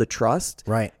and told to trust.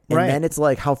 Right. And then it's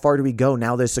like, how far do we go?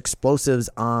 Now there's explosives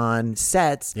on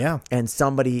sets. Yeah. And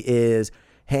somebody is,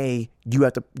 hey,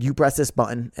 you press this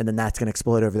button and then that's going to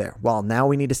explode over there. Well, now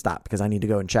we need to stop because I need to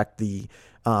go and check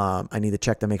I need to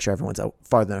check to make sure everyone's out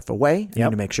far enough away. I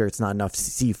need to make sure it's not enough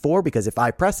C4 because if I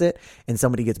press it and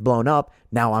somebody gets blown up,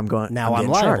 now I'm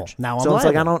liable. Charged. Now I'm so it's liable.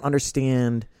 like, I don't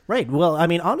understand. Right. Well, I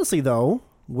mean, honestly, though,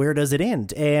 where does it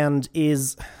end? And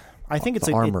I think it's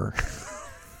armor.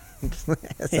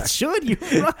 It should.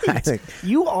 You're right.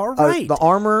 You are right. The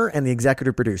armor and the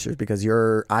executive producers, because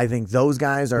I think those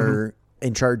guys are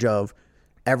in charge of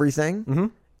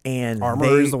everything. And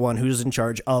armor is the one who's in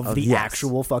charge of the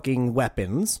actual fucking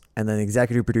weapons. And then the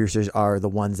executive producers are the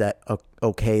ones that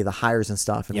okay the hires and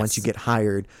stuff. And once you get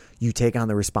hired, you take on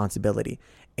the responsibility.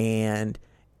 And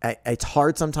it's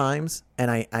hard sometimes. And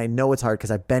I know it's hard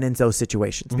because I've been in those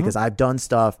situations because I've done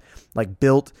stuff like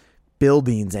built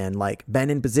buildings and like been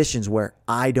in positions where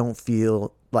I don't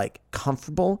feel like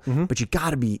comfortable, but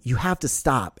you have to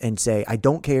stop and say, I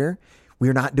don't care.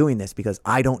 We're not doing this because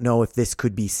I don't know if this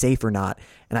could be safe or not.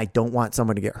 And I don't want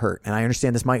someone to get hurt. And I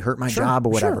understand this might hurt my job or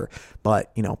whatever,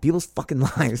 but people's fucking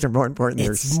lives are more important.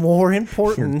 It's more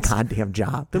important. Your goddamn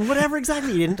job. Than whatever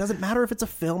exactly. It doesn't matter if it's a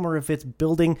film or if it's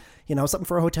building, something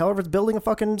for a hotel or if it's building a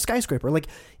fucking skyscraper. Like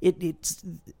it's,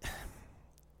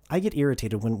 I get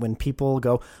irritated when people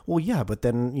go, well, yeah, but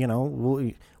then,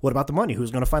 what about the money? Who's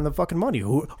going to find the fucking money?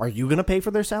 Who are you going to pay for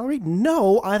their salary?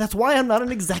 No, that's why I'm not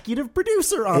an executive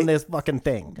producer on this fucking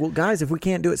thing. Well, guys, if we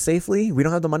can't do it safely, we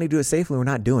don't have the money to do it safely, we're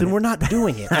not doing it. Then we're not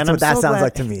doing it. That's what that sounds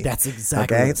like to me. That's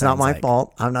exactly okay. What it's not my like.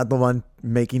 fault. I'm not the one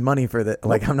making money for that.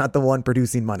 Like, I'm not the one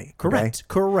producing money. Correct.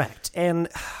 And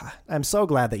I'm so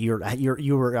glad that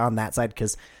you were on that side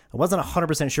because I wasn't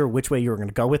 100% sure which way you were going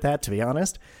to go with that, to be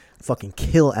honest. Fucking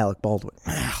kill Alec Baldwin.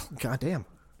 God damn.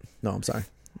 No, I'm sorry.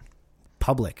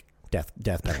 Public death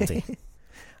penalty.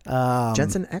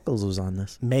 Jensen Ackles was on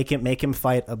this. Make him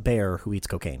fight a bear who eats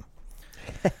cocaine.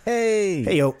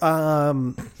 Hey yo.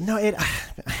 No,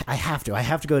 I have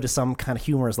to go to some kind of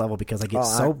humorous level because I get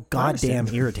goddamn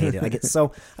irritated. I get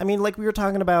so. I mean, like we were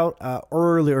talking about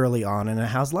early on in A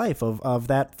How's Life of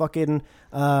that fucking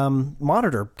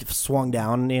monitor swung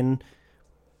down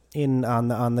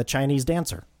on the Chinese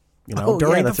dancer.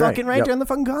 During the fucking during the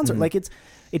fucking concert. Like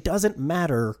it doesn't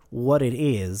matter what it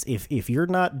is if you're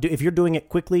doing it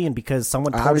quickly and because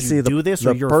someone told you to do this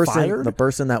or you're fired. The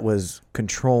person that was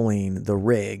controlling the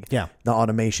rig, the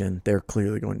automation, they're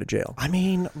clearly going to jail. I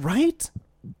mean, right?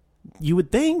 You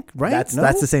would think, right?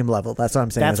 That's the same level. That's what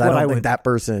I'm saying. That's I don't think that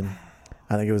person.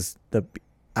 I think it was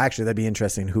Actually, that'd be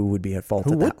interesting. Who would be at fault?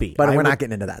 Who would be? But we're not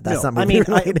getting into that. That's not movie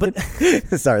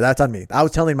related. Sorry, that's on me. I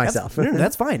was telling myself.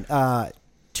 That's fine.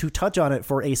 To touch on it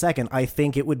for a second, I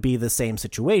think it would be the same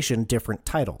situation, different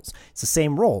titles. It's the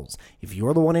same roles. If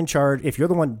you're the one in charge, if you're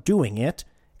the one doing it,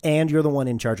 and you're the one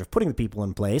in charge of putting the people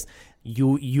in place,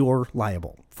 you're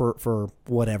liable for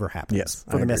whatever happens. Yes,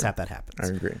 for the mishap that happens.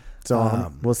 I agree.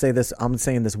 So we'll say this. I'm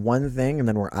saying this one thing, and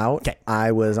then we're out. Okay.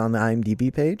 I was on the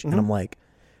IMDb page, and I'm like,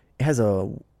 it has a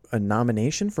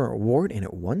nomination for an award, and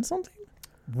it won something.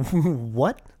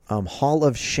 What? Hall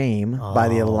of Shame by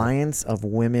the Alliance of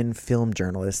Women Film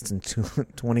Journalists in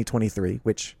 2023,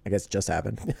 which I guess just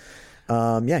happened.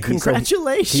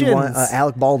 Congratulations! He won,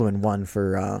 Alec Baldwin won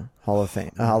for Hall of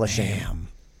Fame, Hall of Shame.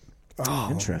 Oh,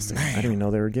 interesting! Man. I didn't even know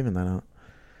they were giving that out.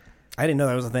 I didn't know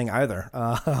that was a thing either.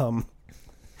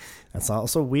 That's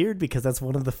also weird because that's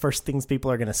one of the first things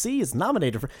people are going to see is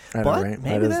nominated for. But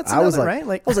maybe that's another, right?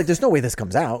 I was like, "There's no way this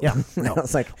comes out." Yeah, no. I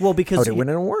was like, "Well, because how did it win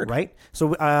an award?" Right.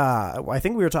 So I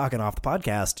think we were talking off the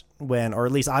podcast or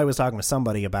at least I was talking to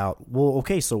somebody about, well,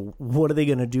 okay, so what are they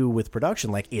going to do with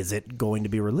production? Like, is it going to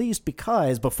be released?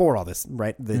 Because before all this,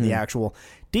 right, the actual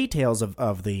details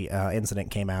of the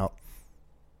incident came out.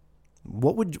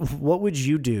 What would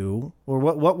you do, or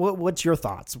what's your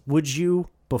thoughts? Would you,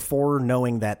 before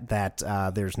knowing that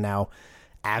there's now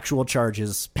actual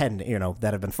charges pending,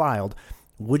 that have been filed,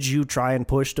 would you try and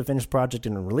push to finish the project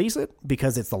and release it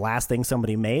because it's the last thing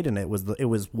somebody made and it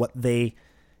was what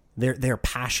their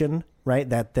passion, right,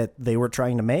 that they were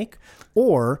trying to make,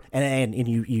 or and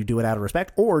you do it out of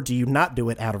respect, or do you not do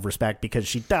it out of respect because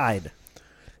she died?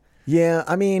 Yeah,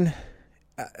 I mean,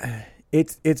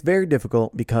 it's very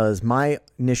difficult because my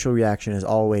initial reaction is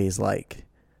always like,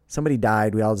 somebody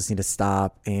died, we all just need to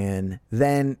stop. And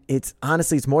then it's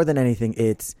more than anything,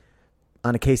 it's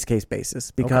on a case-to-case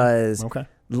basis because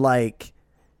like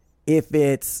if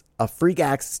it's a freak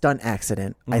stunt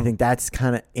accident, I think that's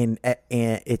kind of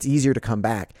it's easier to come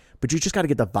back, but you just got to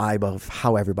get the vibe of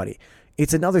how everybody.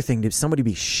 It's another thing to somebody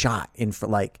be shot in for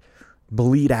like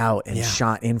bleed out and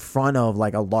shot in front of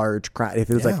like a large crowd. If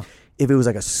it was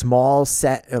like a small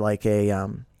set or like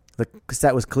the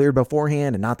set was cleared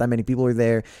beforehand and not that many people are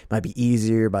there, it might be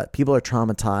easier, but people are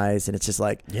traumatized and it's just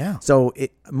like, so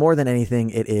it more than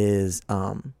anything, it is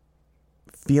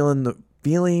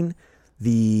feeling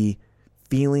the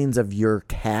feelings of your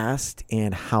cast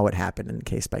and how it happened in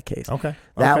case by case.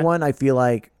 That one, I feel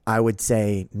like I would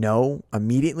say no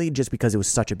immediately just because it was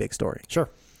such a big story. Sure.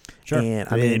 And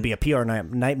I mean, it'd be a PR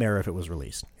nightmare if it was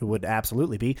released. It would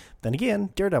absolutely be. Then again,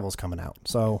 Daredevil's coming out,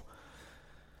 so.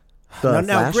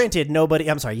 Now, granted, nobody.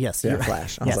 I'm sorry. Yes,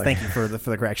 Flash. Yes, thank you for the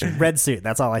correction. Red suit.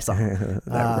 That's all I saw.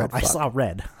 I saw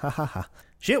red. Ha ha ha.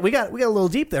 Shit, we got a little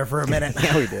deep there for a minute.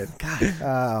 Yeah, we did.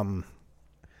 God.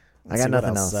 I got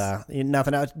nothing else.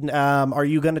 Nothing else. Are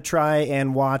you going to try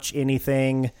and watch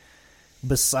anything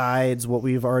besides what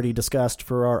we've already discussed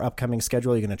for our upcoming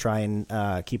schedule? Are you going to try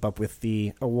and keep up with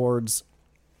the awards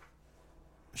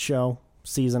show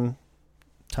season?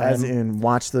 Time? As in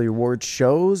watch the award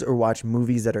shows or watch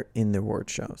movies that are in the award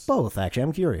shows? Both, actually.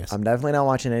 I'm curious. I'm definitely not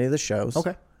watching any of the shows.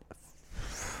 Okay.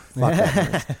 Fuck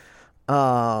that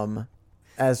news.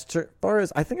 As far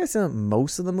as, I think I've seen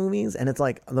most of the movies, and it's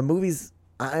like the movies,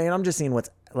 I'm just seeing what's,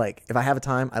 like, if I have a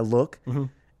time, I look,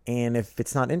 and if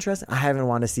it's not interesting, I haven't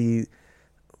wanted to see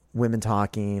women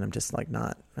talking. I'm just like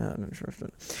not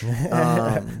interested.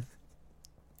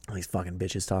 These fucking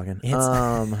bitches talking.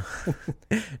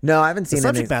 No, I haven't seen the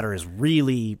subject matter is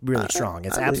really, really strong.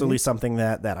 It's absolutely something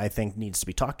that I think needs to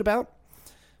be talked about,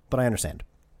 but I understand.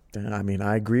 I mean,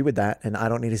 I agree with that, and I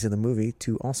don't need to see the movie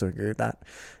to also agree with that.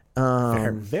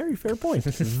 Very fair point.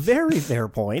 Very fair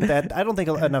point that I don't think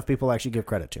enough people actually give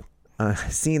credit to.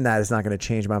 Seeing that is not going to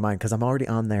change my mind because I'm already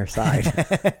on their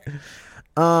side.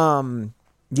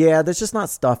 Yeah, there's just not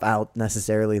stuff out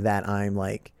necessarily that I'm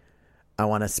like, I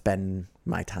want to spend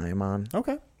my time on.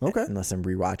 Okay. Unless I'm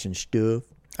rewatching stuff.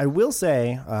 I will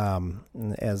say,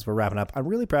 as we're wrapping up, I'm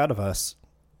really proud of us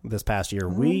this past year.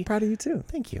 I'm proud of you too.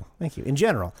 Thank you. In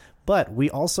general. But we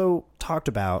also talked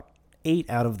about 8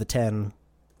 out of the 10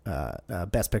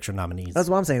 Best Picture nominees. That's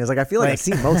what I'm saying. It's like, I feel like I've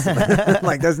seen most of them.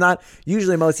 Like, there's not,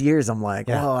 usually most years I'm like,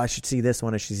 oh, I should see this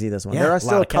one. I should see this one. There are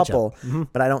still a couple,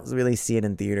 but I don't really see it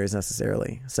in theaters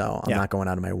necessarily. So I'm not going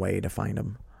out of my way to find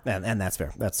them. And that's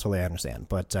fair. That's totally I understand.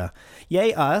 But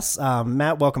yay us,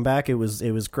 Matt. Welcome back. It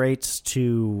was great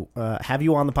to have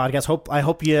you on the podcast. I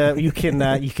hope you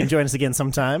can join us again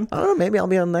sometime. I don't know. Maybe I'll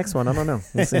be on the next one. I don't know.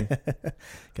 We'll see.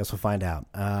 Guess we'll find out.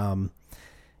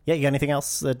 You got anything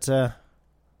else that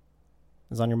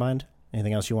is on your mind?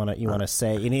 Anything else you want to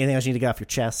say? Anything else you need to get off your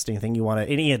chest?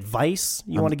 Any advice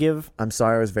you want to give? I'm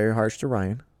sorry I was very harsh to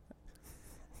Ryan.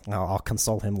 I'll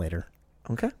console him later.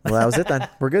 Okay. Well, that was it then.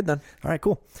 We're good then. All right,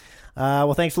 cool.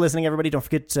 Well, thanks for listening, everybody. Don't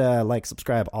forget to like,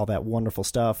 subscribe, all that wonderful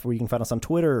stuff. Where you can find us on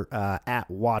Twitter at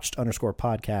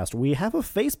watched_podcast. We have a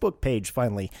Facebook page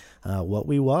finally. What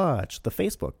We Watch, the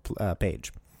Facebook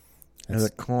page. Is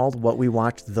it called What We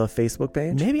Watch, the Facebook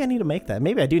page? Maybe I need to make that.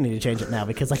 Maybe I do need to change it now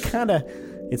because I kind of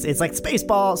it's like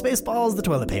Spaceball is the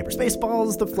toilet paper, Spaceball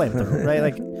is the flamethrower, right?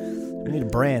 Like, we need to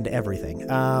brand everything.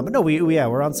 But no,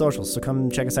 we're on socials, so come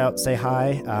check us out, say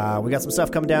hi. We got some stuff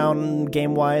coming down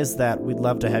game-wise that we'd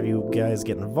love to have you guys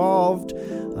get involved.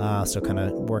 So kind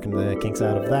of working the kinks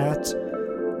out of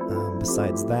that.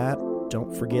 Besides that,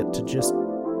 don't forget to just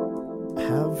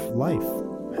have a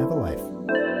life.